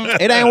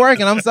 it ain't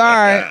working. I'm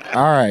sorry.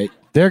 All right.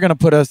 They're going to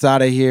put us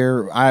out of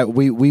here.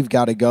 We've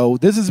got to go.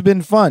 This has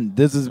been fun.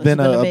 This has been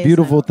a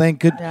beautiful thing.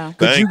 Could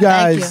you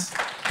guys...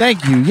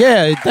 Thank you.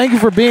 Yeah, thank you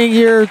for being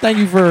here. Thank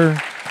you for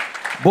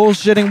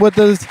bullshitting with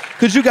us.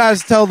 Could you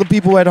guys tell the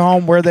people at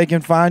home where they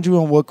can find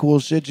you and what cool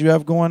shit you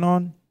have going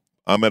on?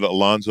 I'm at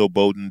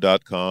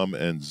AlonzoBowden.com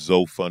and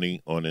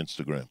ZoFunny on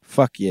Instagram.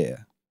 Fuck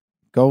yeah.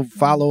 Go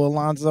follow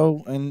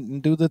Alonzo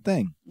and do the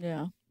thing.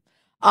 Yeah.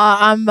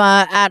 I'm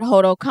at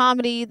Hodo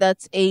Comedy.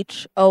 That's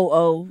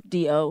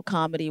HOODO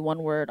Comedy,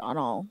 one word, on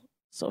all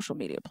social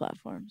media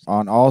platforms.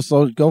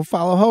 Go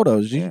follow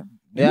Hodos. You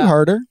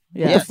heard her.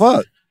 Yes.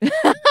 What the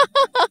fuck?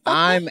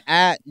 I'm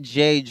at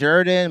Jay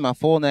Jordan, my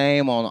full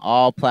name on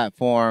all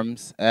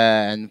platforms,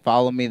 and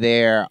follow me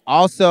there.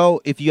 Also,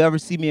 if you ever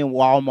see me in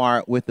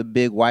Walmart with a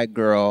big white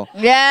girl,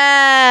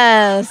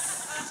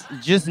 yes,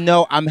 just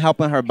know I'm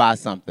helping her buy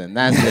something.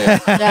 That's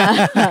it.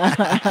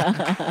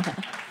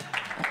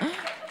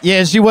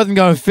 Yeah, she wasn't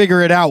going to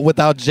figure it out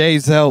without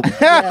Jay's help. And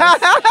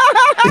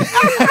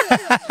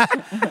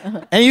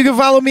you can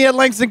follow me at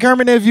Langston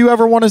Kerman if you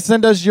ever want to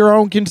send us your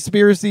own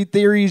conspiracy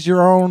theories,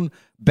 your own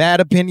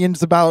bad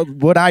opinions about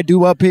what I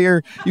do up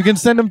here. You can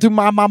send them to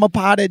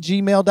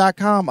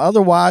mymamapod@gmail.com.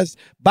 Otherwise,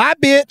 bye,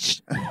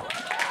 bitch.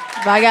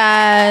 Bye,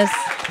 guys.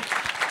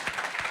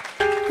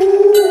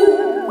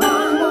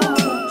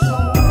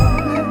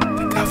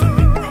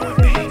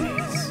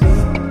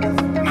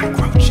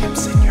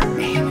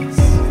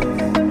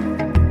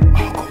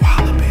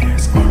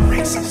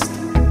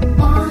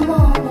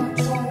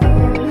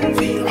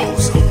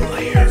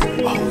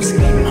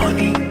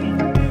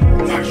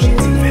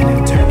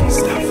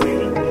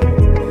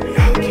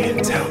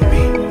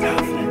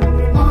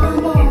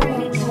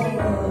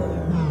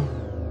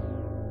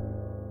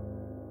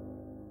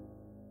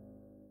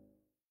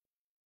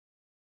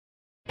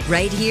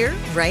 Right here,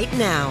 right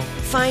now.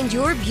 Find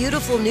your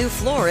beautiful new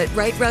floor at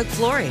Right Rug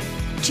Flooring.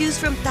 Choose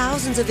from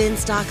thousands of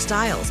in-stock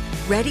styles,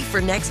 ready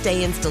for next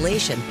day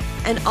installation,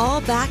 and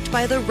all backed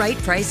by the right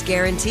price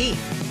guarantee.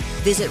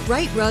 Visit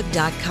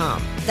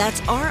rightrug.com.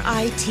 That's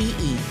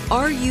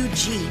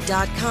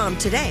RITERUG.com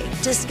today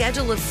to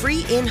schedule a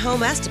free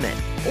in-home estimate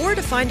or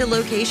to find a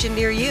location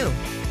near you.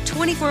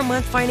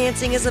 24-month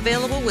financing is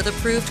available with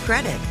approved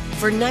credit.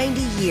 For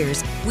 90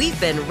 years, we've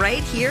been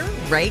right here,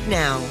 right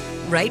now.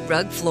 Right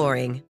Rug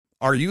Flooring.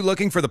 Are you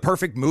looking for the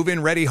perfect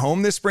move-in ready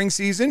home this spring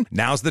season?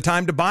 Now's the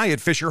time to buy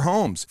at Fisher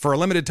Homes. For a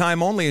limited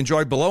time only,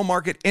 enjoy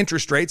below-market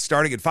interest rates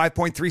starting at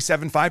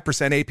 5.375%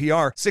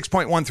 APR,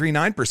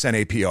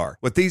 6.139% APR.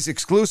 With these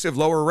exclusive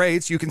lower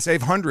rates, you can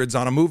save hundreds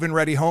on a move-in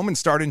ready home and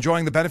start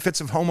enjoying the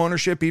benefits of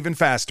homeownership even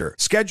faster.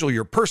 Schedule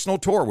your personal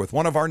tour with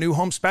one of our new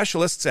home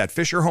specialists at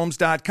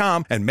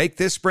FisherHomes.com and make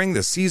this spring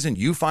the season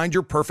you find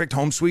your perfect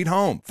home sweet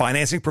home.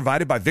 Financing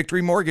provided by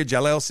Victory Mortgage,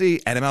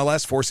 LLC,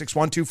 NMLS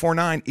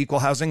 461249, Equal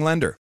Housing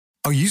Lender.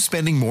 Are you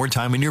spending more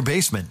time in your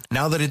basement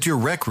now that it's your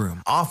rec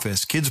room,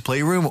 office, kids'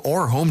 playroom,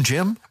 or home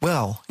gym?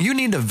 Well, you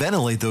need to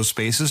ventilate those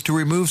spaces to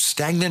remove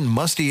stagnant,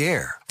 musty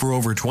air. For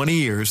over 20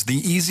 years, the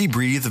Easy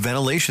Breathe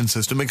ventilation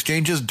system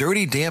exchanges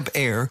dirty, damp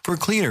air for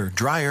cleaner,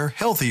 drier,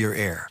 healthier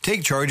air.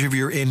 Take charge of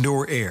your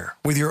indoor air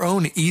with your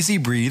own Easy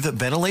Breathe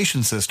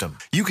ventilation system.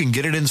 You can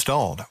get it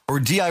installed, or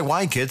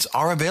DIY kits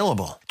are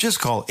available. Just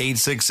call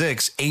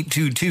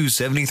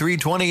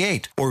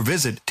 866-822-7328 or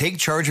visit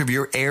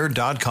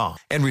takechargeofyourair.com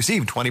and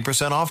receive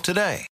 20% off today.